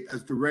landscape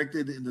as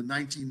directed in the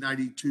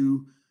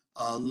 1992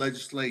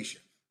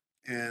 legislation.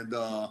 And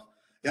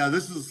yeah,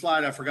 this is a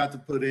slide I forgot to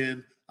put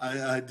in.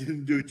 I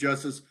didn't do it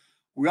justice.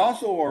 We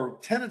also are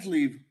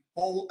tentatively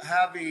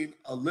having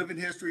a living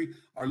history,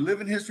 our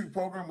living history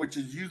program, which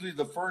is usually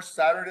the first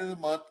Saturday of the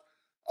month,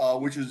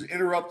 which is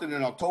interrupted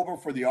in October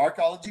for the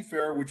Archeology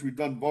Fair, which we've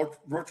done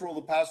virtual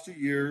the past 2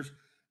 years,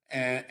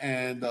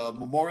 and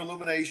Memorial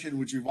Illumination,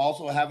 which we've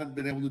also haven't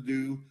been able to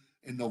do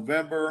in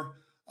November.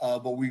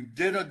 But we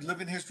did a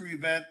living history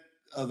event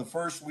the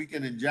first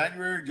weekend in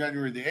January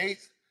the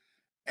 8th.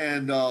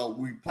 And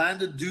we plan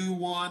to do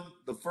one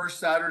the first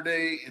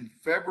Saturday in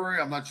February.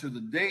 I'm not sure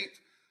the date,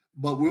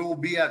 but we will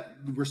be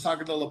at the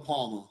Resaca de la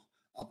Palma.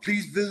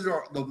 Please visit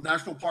the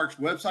National Parks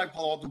website,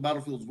 Palo Alto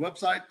Battlefield's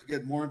website, to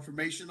get more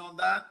information on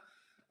that.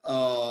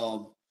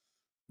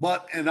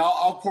 And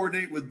I'll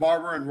coordinate with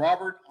Barbara and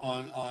Robert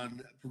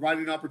on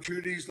providing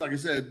opportunities. Like I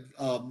said,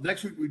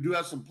 next week we do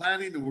have some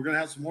planning, and we're going to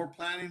have some more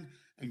planning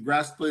and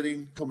grass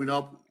splitting coming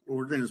up.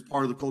 We're doing as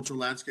part of the cultural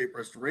landscape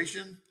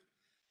restoration.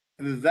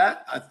 And with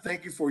that, I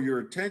thank you for your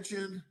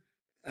attention,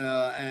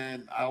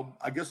 and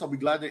I guess I'll be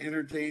glad to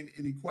entertain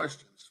any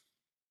questions.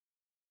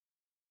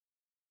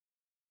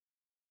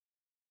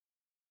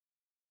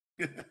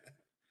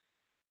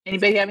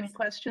 Anybody have any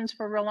questions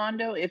for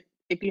Rolando? If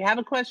you have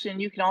a question,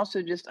 you can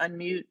also just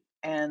unmute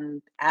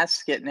and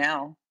ask it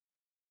now.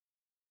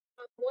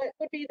 What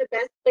would be the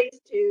best place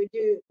to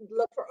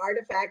look for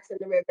artifacts in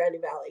the Rio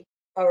Grande Valley?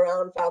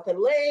 Around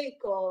Falcon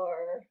Lake,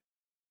 or?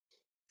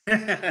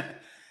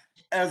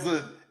 As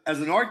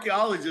an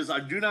archaeologist, I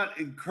do not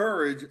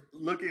encourage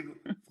looking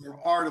for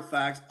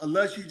artifacts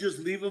unless you just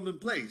leave them in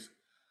place.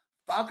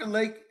 Falcon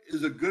Lake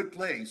is a good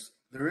place.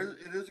 It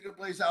is a good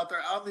place out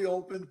there, out in the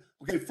open.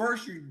 Okay,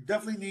 first you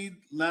definitely need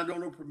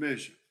landowner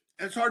permission.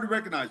 And it's hard to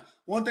recognize.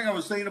 One thing I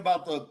was saying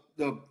about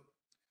the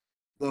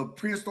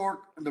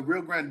prehistoric in the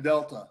Rio Grande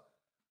Delta,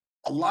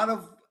 a lot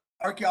of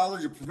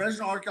archaeologists,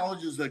 professional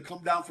archaeologists that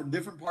come down from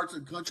different parts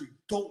of the country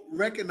don't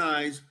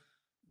recognize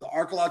the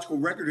archaeological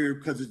record here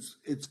because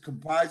it's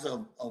comprised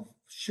of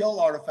shell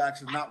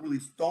artifacts and not really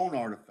stone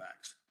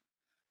artifacts.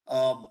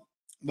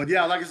 But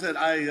yeah, like I said,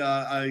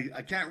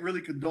 I can't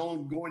really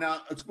condone going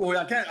out.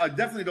 I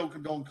definitely don't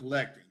condone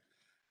collecting.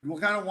 You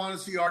kind of want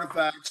to see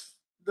artifacts.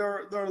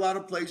 There are a lot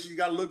of places you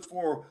got to look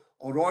for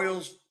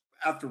arroyos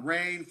after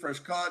rain, fresh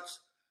cuts.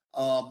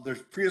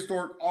 There's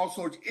prehistoric, all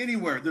sorts,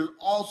 anywhere. There's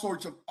all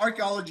sorts of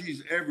archaeology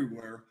is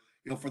everywhere.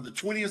 You know, from the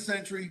 20th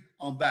century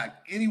on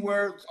back,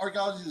 anywhere.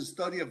 Archaeology is a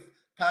study of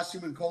past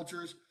human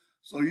cultures.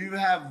 So you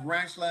have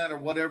ranch land or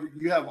whatever,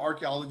 you have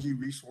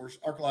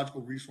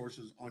archaeological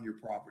resources on your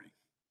property.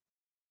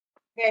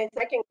 Okay,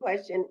 second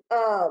question.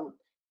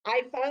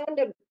 I found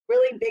a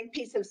really big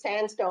piece of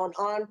sandstone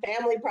on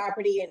family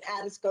property in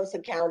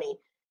Atascosa County,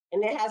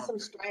 and it has some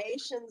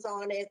striations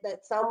on it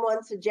that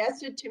someone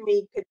suggested to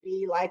me could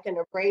be like an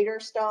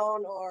abrader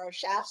stone or a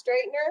shaft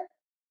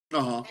straightener.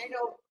 Uh-huh.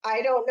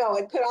 I don't know.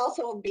 It could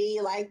also be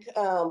like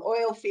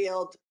oil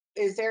field.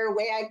 Is there a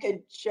way I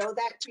could show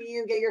that to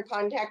you, get your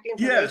contact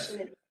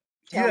information?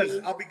 Yes,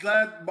 I'll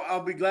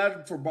be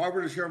glad for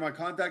Barbara to share my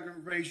contact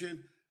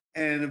information.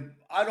 And if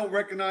I don't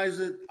recognize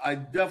it,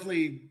 I'm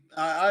definitely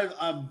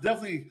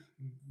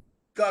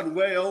gotten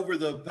way over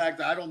the fact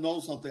that I don't know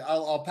something.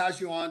 I'll pass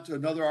you on to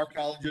another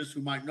archaeologist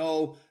who might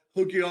know,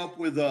 hook you up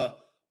with a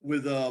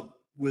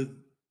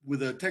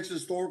Texas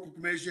Historical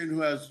Commission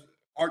who has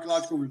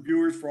archaeological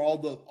reviewers for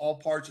all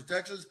parts of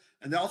Texas,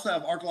 and they also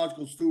have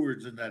archaeological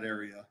stewards in that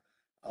area,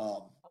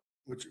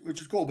 which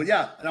is cool. But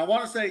yeah, and I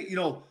want to say,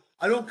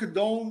 I don't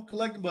condone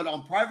collecting, but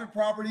on private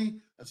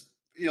property,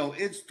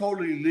 it's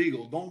totally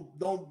legal.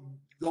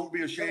 Don't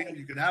be ashamed.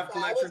 You can have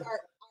collection.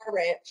 Our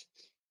ranch.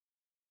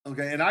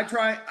 Okay, and I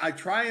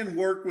try and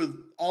work with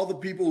all the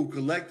people who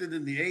collected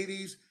in the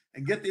 80s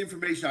and get the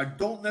information. I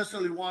don't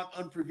necessarily want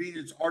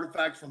unprovenance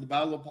artifacts from the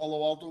Battle of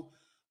Palo Alto,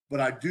 but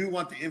I do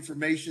want the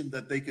information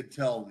that they could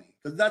tell me,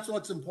 because that's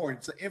what's important.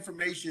 It's the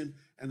information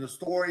and the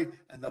story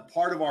and the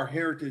part of our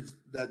heritage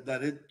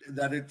that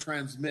it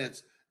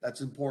transmits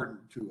that's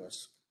important to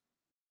us.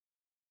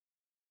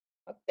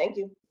 Thank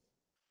you.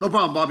 No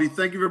problem, Bobby.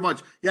 Thank you very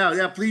much.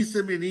 Yeah. Please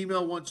send me an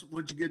email once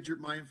you get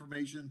my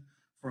information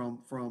from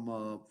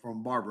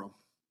Barbara.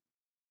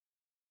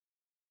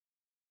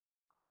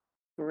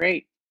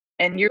 Great.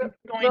 And you're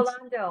going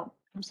Rolando,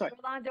 I'm sorry.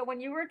 Rolando, when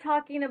you were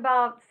talking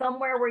about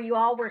somewhere where you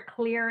all were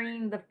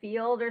clearing the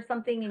field or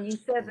something, and you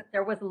said that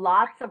there was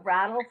lots of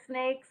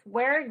rattlesnakes,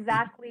 where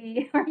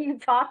exactly are you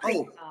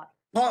talking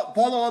Oh, about?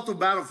 Palo Alto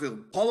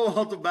Battlefield. Palo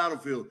Alto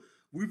Battlefield.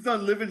 We've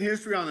done living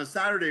history on a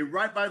Saturday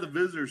right by the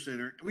visitor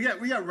center. We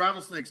got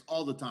rattlesnakes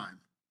all the time.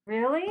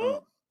 Really?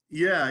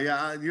 Yeah,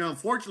 yeah. You know,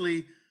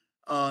 unfortunately,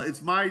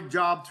 it's my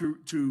job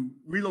to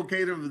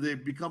relocate them if they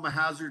become a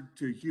hazard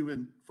to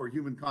human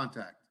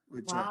contact.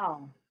 Which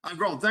Wow. I've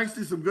grown thanks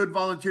to some good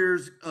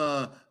volunteers,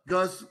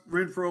 Gus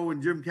Renfro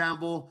and Jim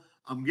Campbell.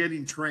 I'm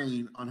getting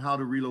trained on how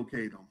to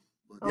relocate them.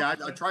 But yeah, I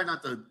Okay. try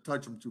not to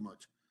touch them too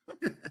much.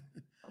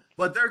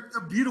 But they're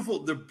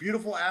beautiful. They're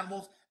beautiful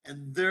animals,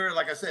 and they're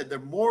like I said, they're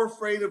more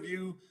afraid of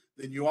you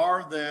than you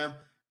are of them.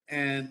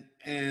 And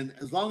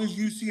as long as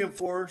you see them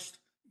first,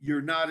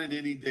 you're not in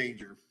any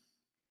danger.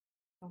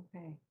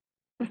 Okay.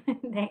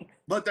 Thanks.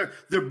 But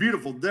they're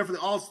beautiful. Definitely,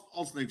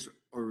 all snakes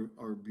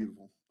are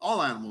beautiful.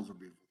 All animals are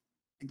beautiful,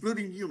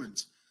 including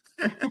humans.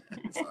 Sorry,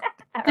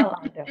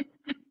 Rolando.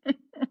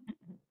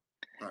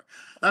 sorry.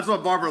 That's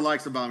what Barbara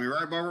likes about me,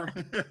 right, Barbara?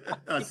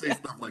 I say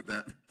stuff like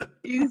that.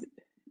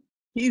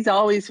 He's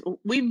always.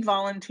 We've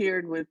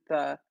volunteered with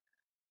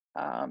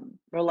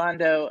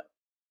Rolando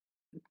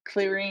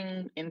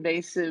clearing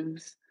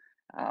invasives,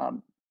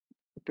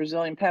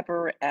 Brazilian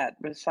pepper at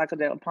Saco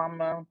del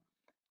Palmo,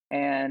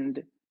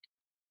 and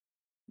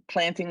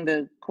planting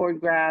the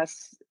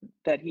cordgrass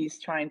that he's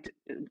trying to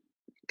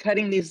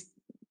cutting these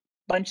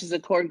bunches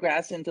of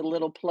cordgrass into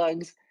little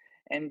plugs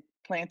and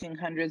planting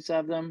hundreds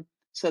of them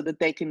so that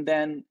they can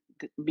then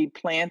be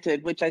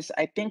planted, which I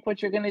think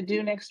what you're going to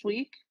do next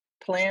week,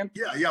 plant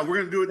Yeah, we're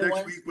gonna do it the next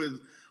ones week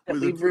with that a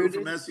we've crew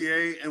from rooted.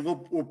 SEA, and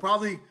we're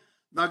probably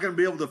not gonna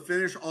be able to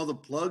finish all the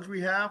plugs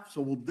we have,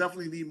 so we'll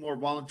definitely need more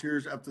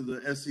volunteers after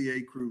the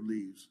SEA crew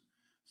leaves.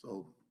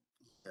 So,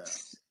 yeah.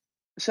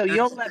 So And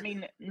you'll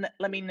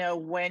let me know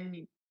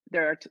when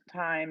there are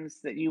times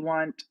that you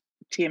want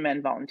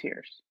TMN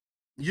volunteers.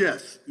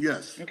 yes.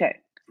 Okay.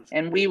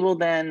 And we will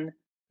then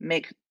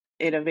make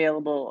it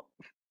available,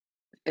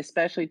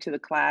 especially to the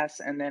class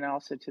and then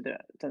also to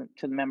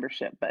the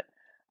membership. But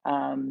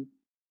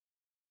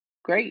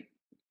great.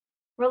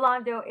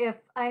 Rolando, if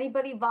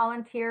anybody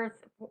volunteers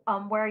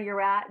where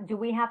you're at, do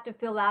we have to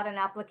fill out an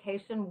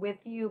application with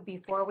you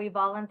before we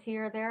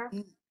volunteer there?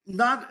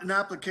 Not an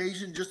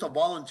application, just a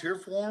volunteer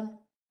form.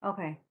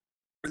 Okay.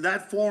 And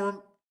that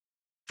form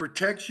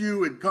protects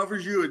you, it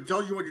covers you, it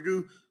tells you what to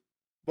do,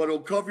 but it'll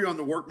cover you on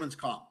the workman's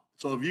comp.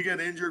 So if you get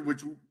injured,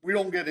 which we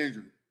don't get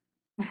injured,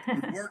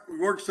 we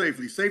work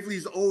safely. Safety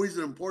is always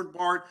an important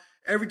part.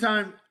 Every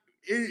time,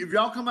 if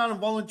y'all come out and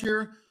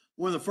volunteer,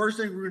 one of the first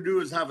things we're gonna do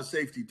is have a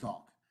safety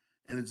talk,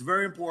 and it's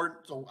very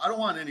important. So I don't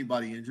want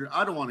anybody injured.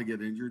 I don't want to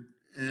get injured,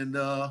 and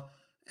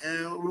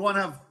we want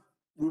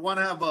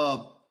to have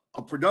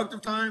a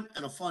productive time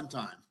and a fun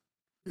time.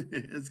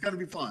 It's gonna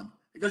be fun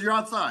because you're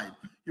outside,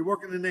 you're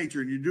working in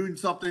nature, and you're doing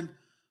something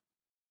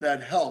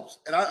that helps.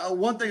 And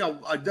one thing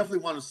I definitely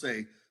want to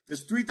say,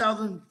 this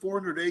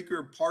 3,400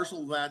 acre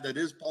parcel of land that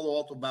is Palo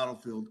Alto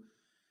Battlefield,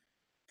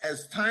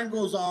 as time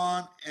goes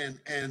on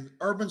and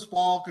urban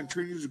sprawl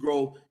continues to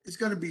grow, it's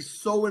going to be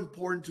so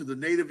important to the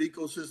native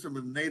ecosystem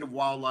and native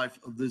wildlife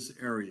of this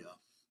area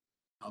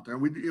out there.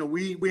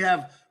 We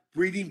have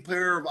breeding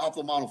pair of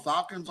alpha model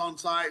falcons on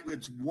site.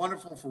 It's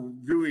wonderful for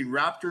viewing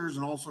raptors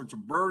and all sorts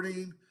of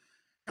birding.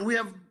 And we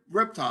have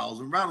reptiles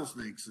and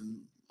rattlesnakes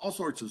and all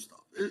sorts of stuff.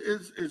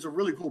 It's a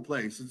really cool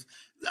place.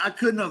 I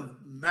couldn't have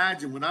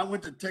imagined when I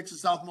went to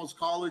Texas Southmost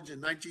College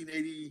in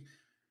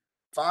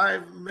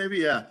 1985, maybe,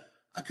 yeah.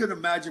 I couldn't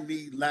imagine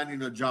me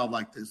landing a job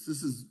like this.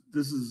 This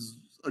is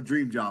a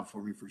dream job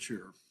for me for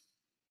sure.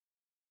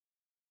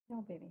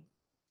 Oh, baby.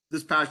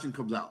 This passion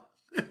comes out.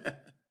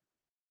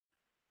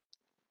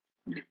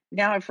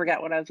 Now I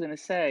forgot what I was going to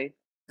say.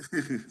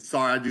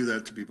 Sorry, I do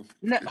that to people.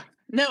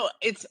 No,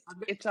 it's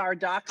our I got a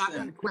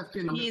dachshund.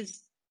 question.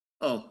 He's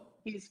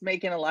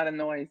making a lot of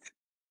noise.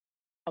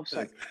 Oh,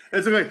 sorry.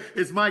 It's okay.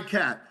 It's my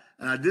cat,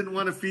 and I didn't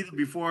want to feed him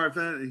before I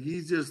fed it. And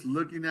he's just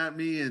looking at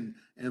me and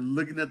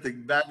looking at the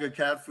bag of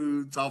cat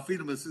food. So I'll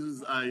feed him as soon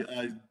as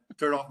I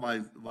turn off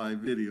my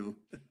video.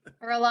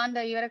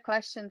 Rolando, you had a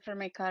question for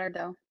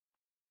Ricardo.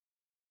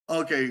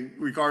 Okay,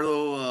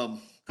 Ricardo,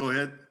 go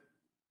ahead.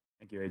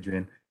 Thank you,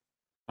 Adrian.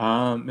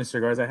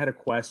 Mr. Garza, I had a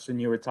question.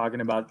 You were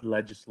talking about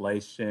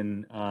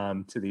legislation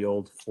to the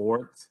old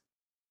fort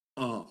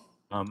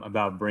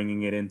about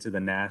bringing it into the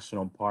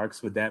national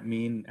parks. Would that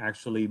mean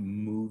actually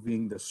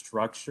moving the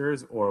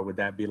structures, or would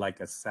that be like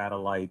a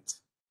satellite?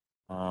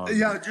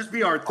 Yeah, it'd just be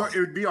it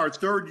would be our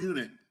third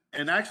unit.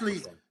 And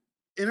actually, okay.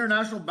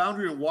 International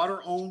Boundary and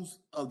Water owns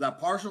that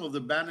parcel of the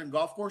abandoned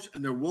golf course,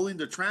 and they're willing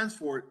to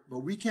transfer it,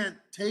 but we can't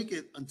take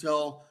it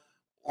until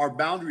our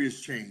boundary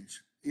is changed,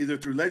 either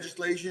through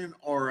legislation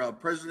or a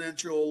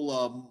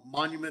presidential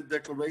monument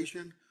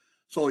declaration.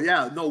 So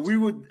yeah, no, we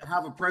would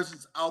have a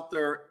presence out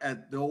there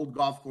at the old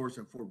golf course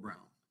at Fort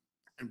Brown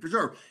and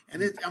preserve.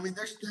 And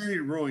they're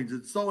standing ruins.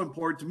 It's so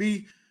important to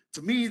me.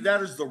 To me,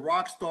 that is the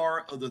rock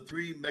star of the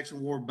 3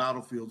 Mexican War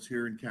battlefields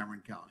here in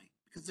Cameron County.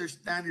 because they're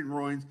standing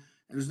ruins,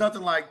 and there's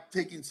nothing like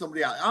taking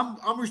somebody out.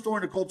 I'm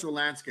restoring the cultural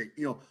landscape.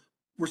 You know,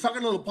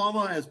 Resaca La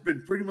Palma has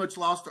been pretty much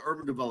lost to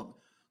urban development.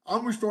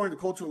 I'm restoring the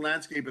cultural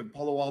landscape in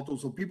Palo Alto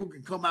so people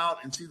can come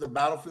out and see the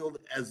battlefield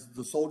as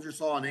the soldiers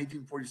saw in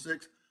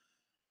 1846.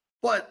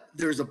 But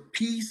there's a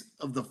piece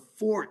of the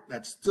fort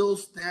that's still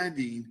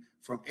standing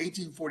from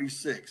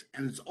 1846,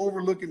 and it's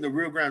overlooking the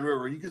Rio Grande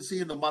River. You can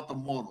see in the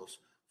Matamoros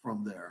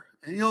from there.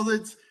 And, you know,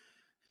 it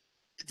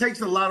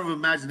takes a lot of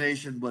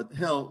imagination, but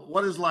hell,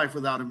 what is life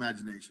without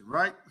imagination,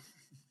 right?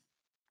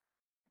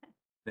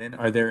 Then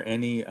are there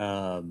any,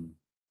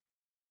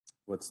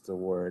 what's the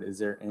word? Is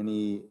there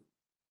any,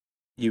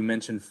 you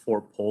mentioned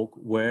Fort Polk,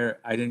 where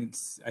I didn't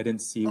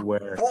see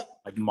where,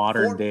 like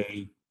modern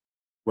day,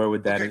 where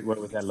was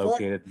that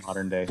located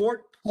modern day?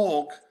 Fort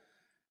Polk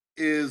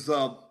is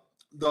the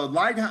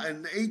lighthouse in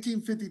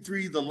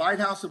 1853. The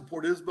lighthouse in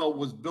Port Isabel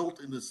was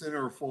built in the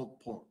center of Fort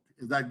Polk.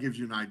 If that gives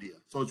you an idea,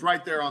 so it's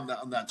right there on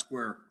that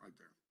square right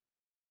there.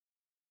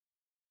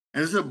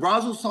 And it's a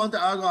Brazos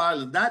Santiago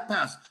Island. That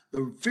pass,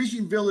 the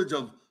fishing village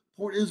of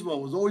Port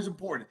Isabel was always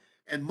important.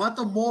 And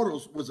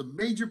Matamoros was a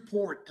major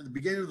port in the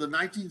beginning of the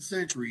 19th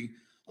century,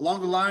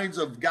 along the lines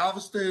of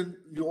Galveston,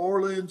 New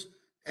Orleans,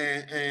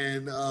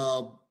 and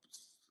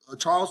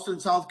Charleston,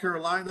 South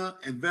Carolina,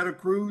 and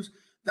Veracruz.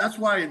 That's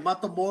why in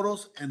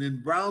Matamoros and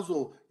in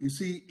Brownsville, you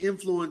see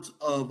influence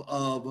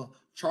of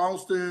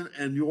Charleston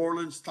and New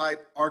Orleans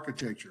type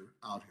architecture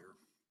out here.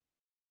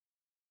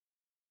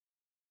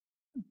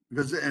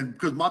 Because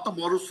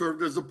Matamoros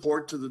served as a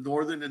port to the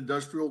northern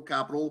industrial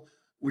capital,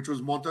 which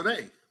was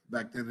Monterrey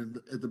back then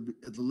at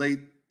the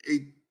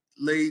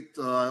late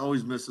I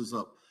always mess this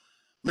up,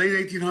 late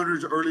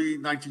 1800s, early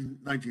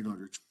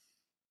 1900s.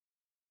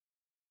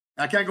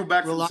 I can't go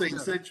back from the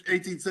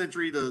 18th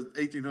century to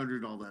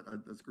 1800 and all that.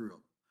 I screwed up.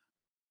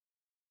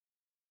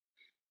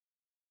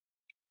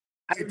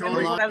 I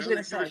remember what I was going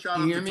to say. Shout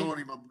out to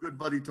Tony, my good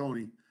buddy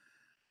Tony.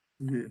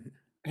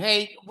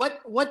 Hey,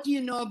 what do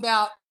you know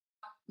about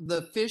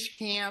the fish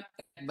camp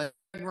that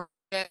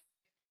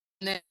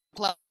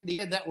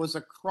was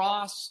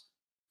across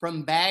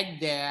from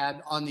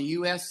Baghdad on the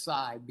U.S.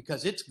 side?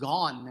 Because it's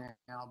gone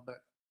now,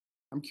 but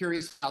I'm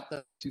curious about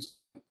the two.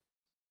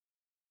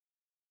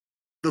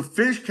 The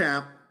fish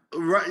camp,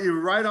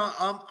 right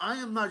on. I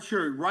am not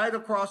sure. Right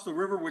across the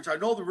river, which I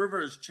know the river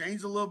has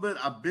changed a little bit.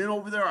 I've been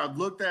over there. I've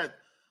looked at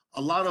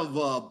a lot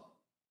of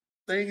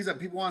things that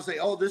people want to say,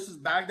 oh, this is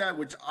Baghdad,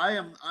 which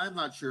I'm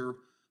not sure.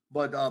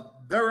 But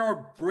there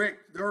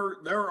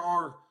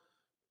are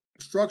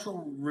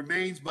structural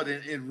remains, but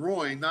in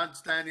ruin, not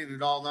standing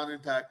at all, not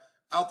intact,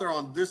 out there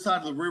on this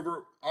side of the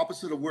river,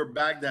 opposite of where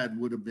Baghdad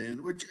would have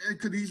been, which it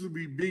could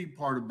easily be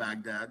part of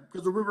Baghdad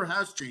because the river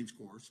has changed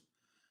course.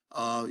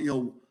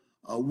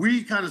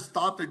 We kind of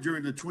stopped it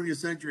during the 20th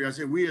century. I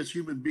say we as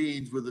human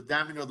beings with the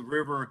damming of the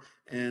river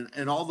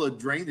and all the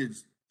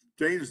drainage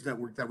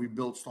network that we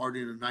built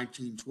starting in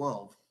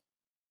 1912.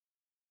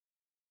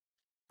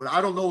 But I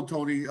don't know,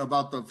 Tony,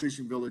 about the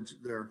fishing village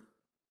there.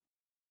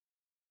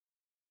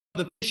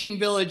 The fishing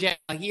village at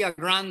Bahia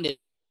Grande.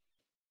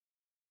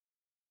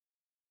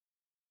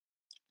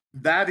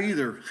 That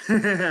either.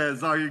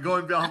 Sorry, you're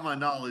going beyond my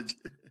knowledge.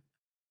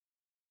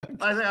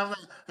 I'm like,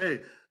 hey,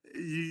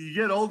 you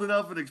get old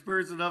enough and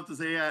experienced enough to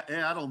say,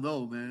 hey, I don't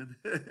know, man.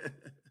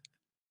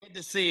 Good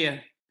to see you.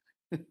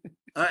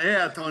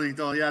 Yeah, Tony.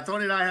 Yeah,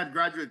 Tony and I had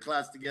graduate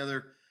class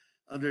together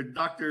under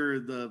Dr.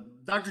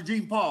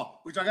 Gene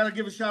Paul, which I got to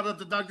give a shout out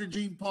to Dr.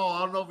 Gene Paul. I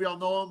don't know if y'all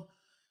know him.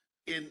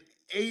 In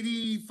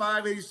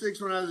 85,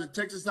 86, when I was at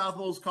Texas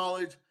Southmost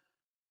College,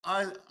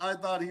 I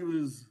thought he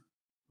was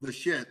the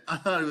shit. I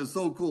thought he was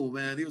so cool,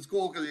 man. He was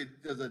cool because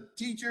as a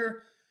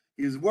teacher,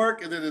 his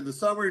work, and then in the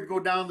summer he'd go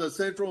down to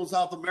Central and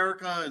South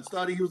America and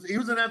study. He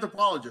was an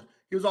anthropologist.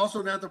 He was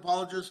also an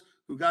anthropologist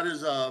who got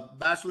his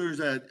bachelor's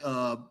at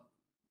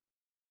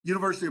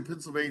University of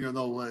Pennsylvania.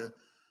 No,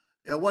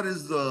 what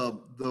is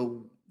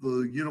the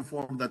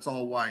uniform that's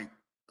all white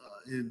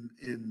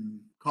in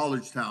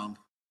College Town?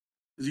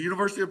 Is it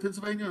University of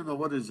Pennsylvania? Or no,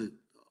 what is it?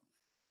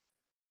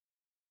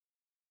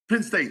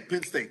 Penn State.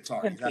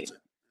 Sorry, Penn State. That's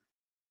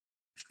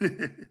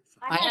it.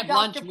 I had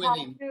lunch with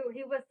him. Too.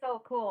 He was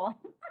so cool.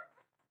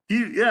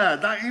 He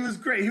was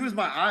great. He was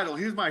my idol.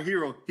 He was my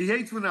hero. He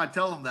hates when I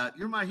tell him that.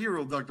 You're my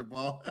hero, Dr.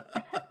 Paul.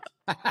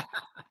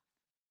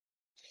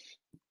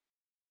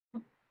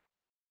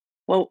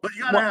 Well, but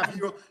you gotta have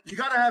heroes. You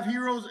gotta have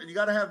heroes, and you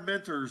gotta have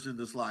mentors in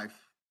this life.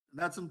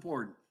 And that's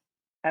important.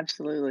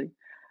 Absolutely.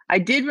 I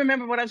did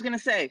remember what I was going to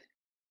say.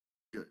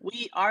 Good.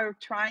 We are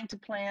trying to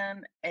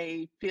plan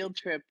a field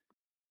trip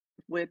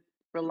with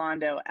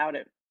Rolando out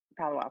at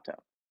Palo Alto.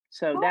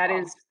 So that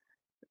is,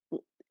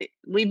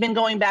 we've been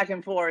going back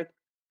and forth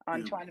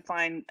on trying to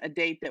find a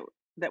date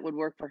that would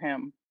work for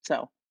him.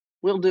 So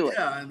we'll do it.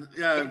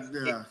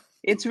 Yeah.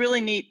 It's really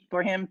neat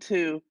for him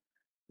to,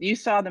 you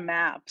saw the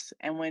maps,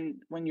 and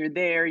when you're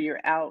there,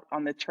 you're out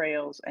on the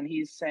trails, and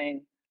he's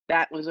saying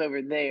that was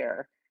over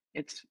there.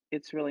 It's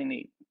really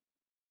neat.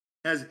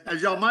 As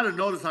y'all might have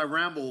noticed, I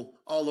ramble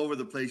all over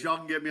the place. Y'all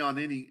can get me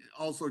on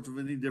all sorts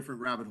of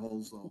different rabbit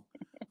holes. So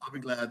I'll be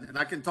glad. And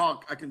I can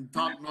talk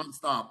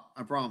nonstop.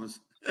 I promise.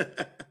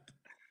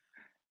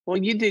 Well,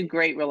 you did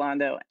great,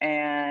 Rolando,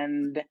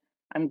 and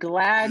I'm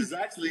glad It's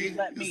actually you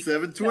let me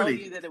tell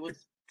 7:20. you that it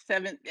was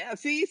 7. Yeah,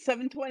 see,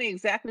 7:20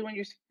 exactly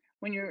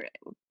when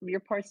your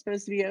part's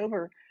supposed to be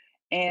over,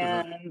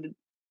 and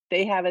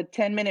they have a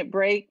 10-minute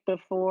break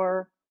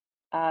before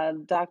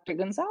Dr.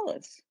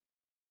 Gonzalez.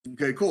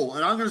 Okay, cool.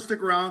 And I'm going to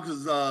stick around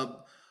because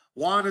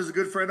Juan is a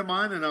good friend of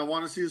mine, and I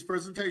want to see his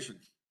presentation.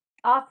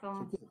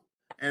 Awesome. So cool.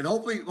 And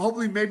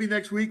hopefully, maybe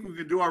next week we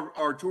can do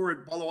our tour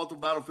at Palo Alto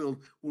Battlefield,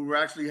 where we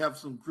actually have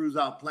some crews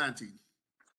out planting.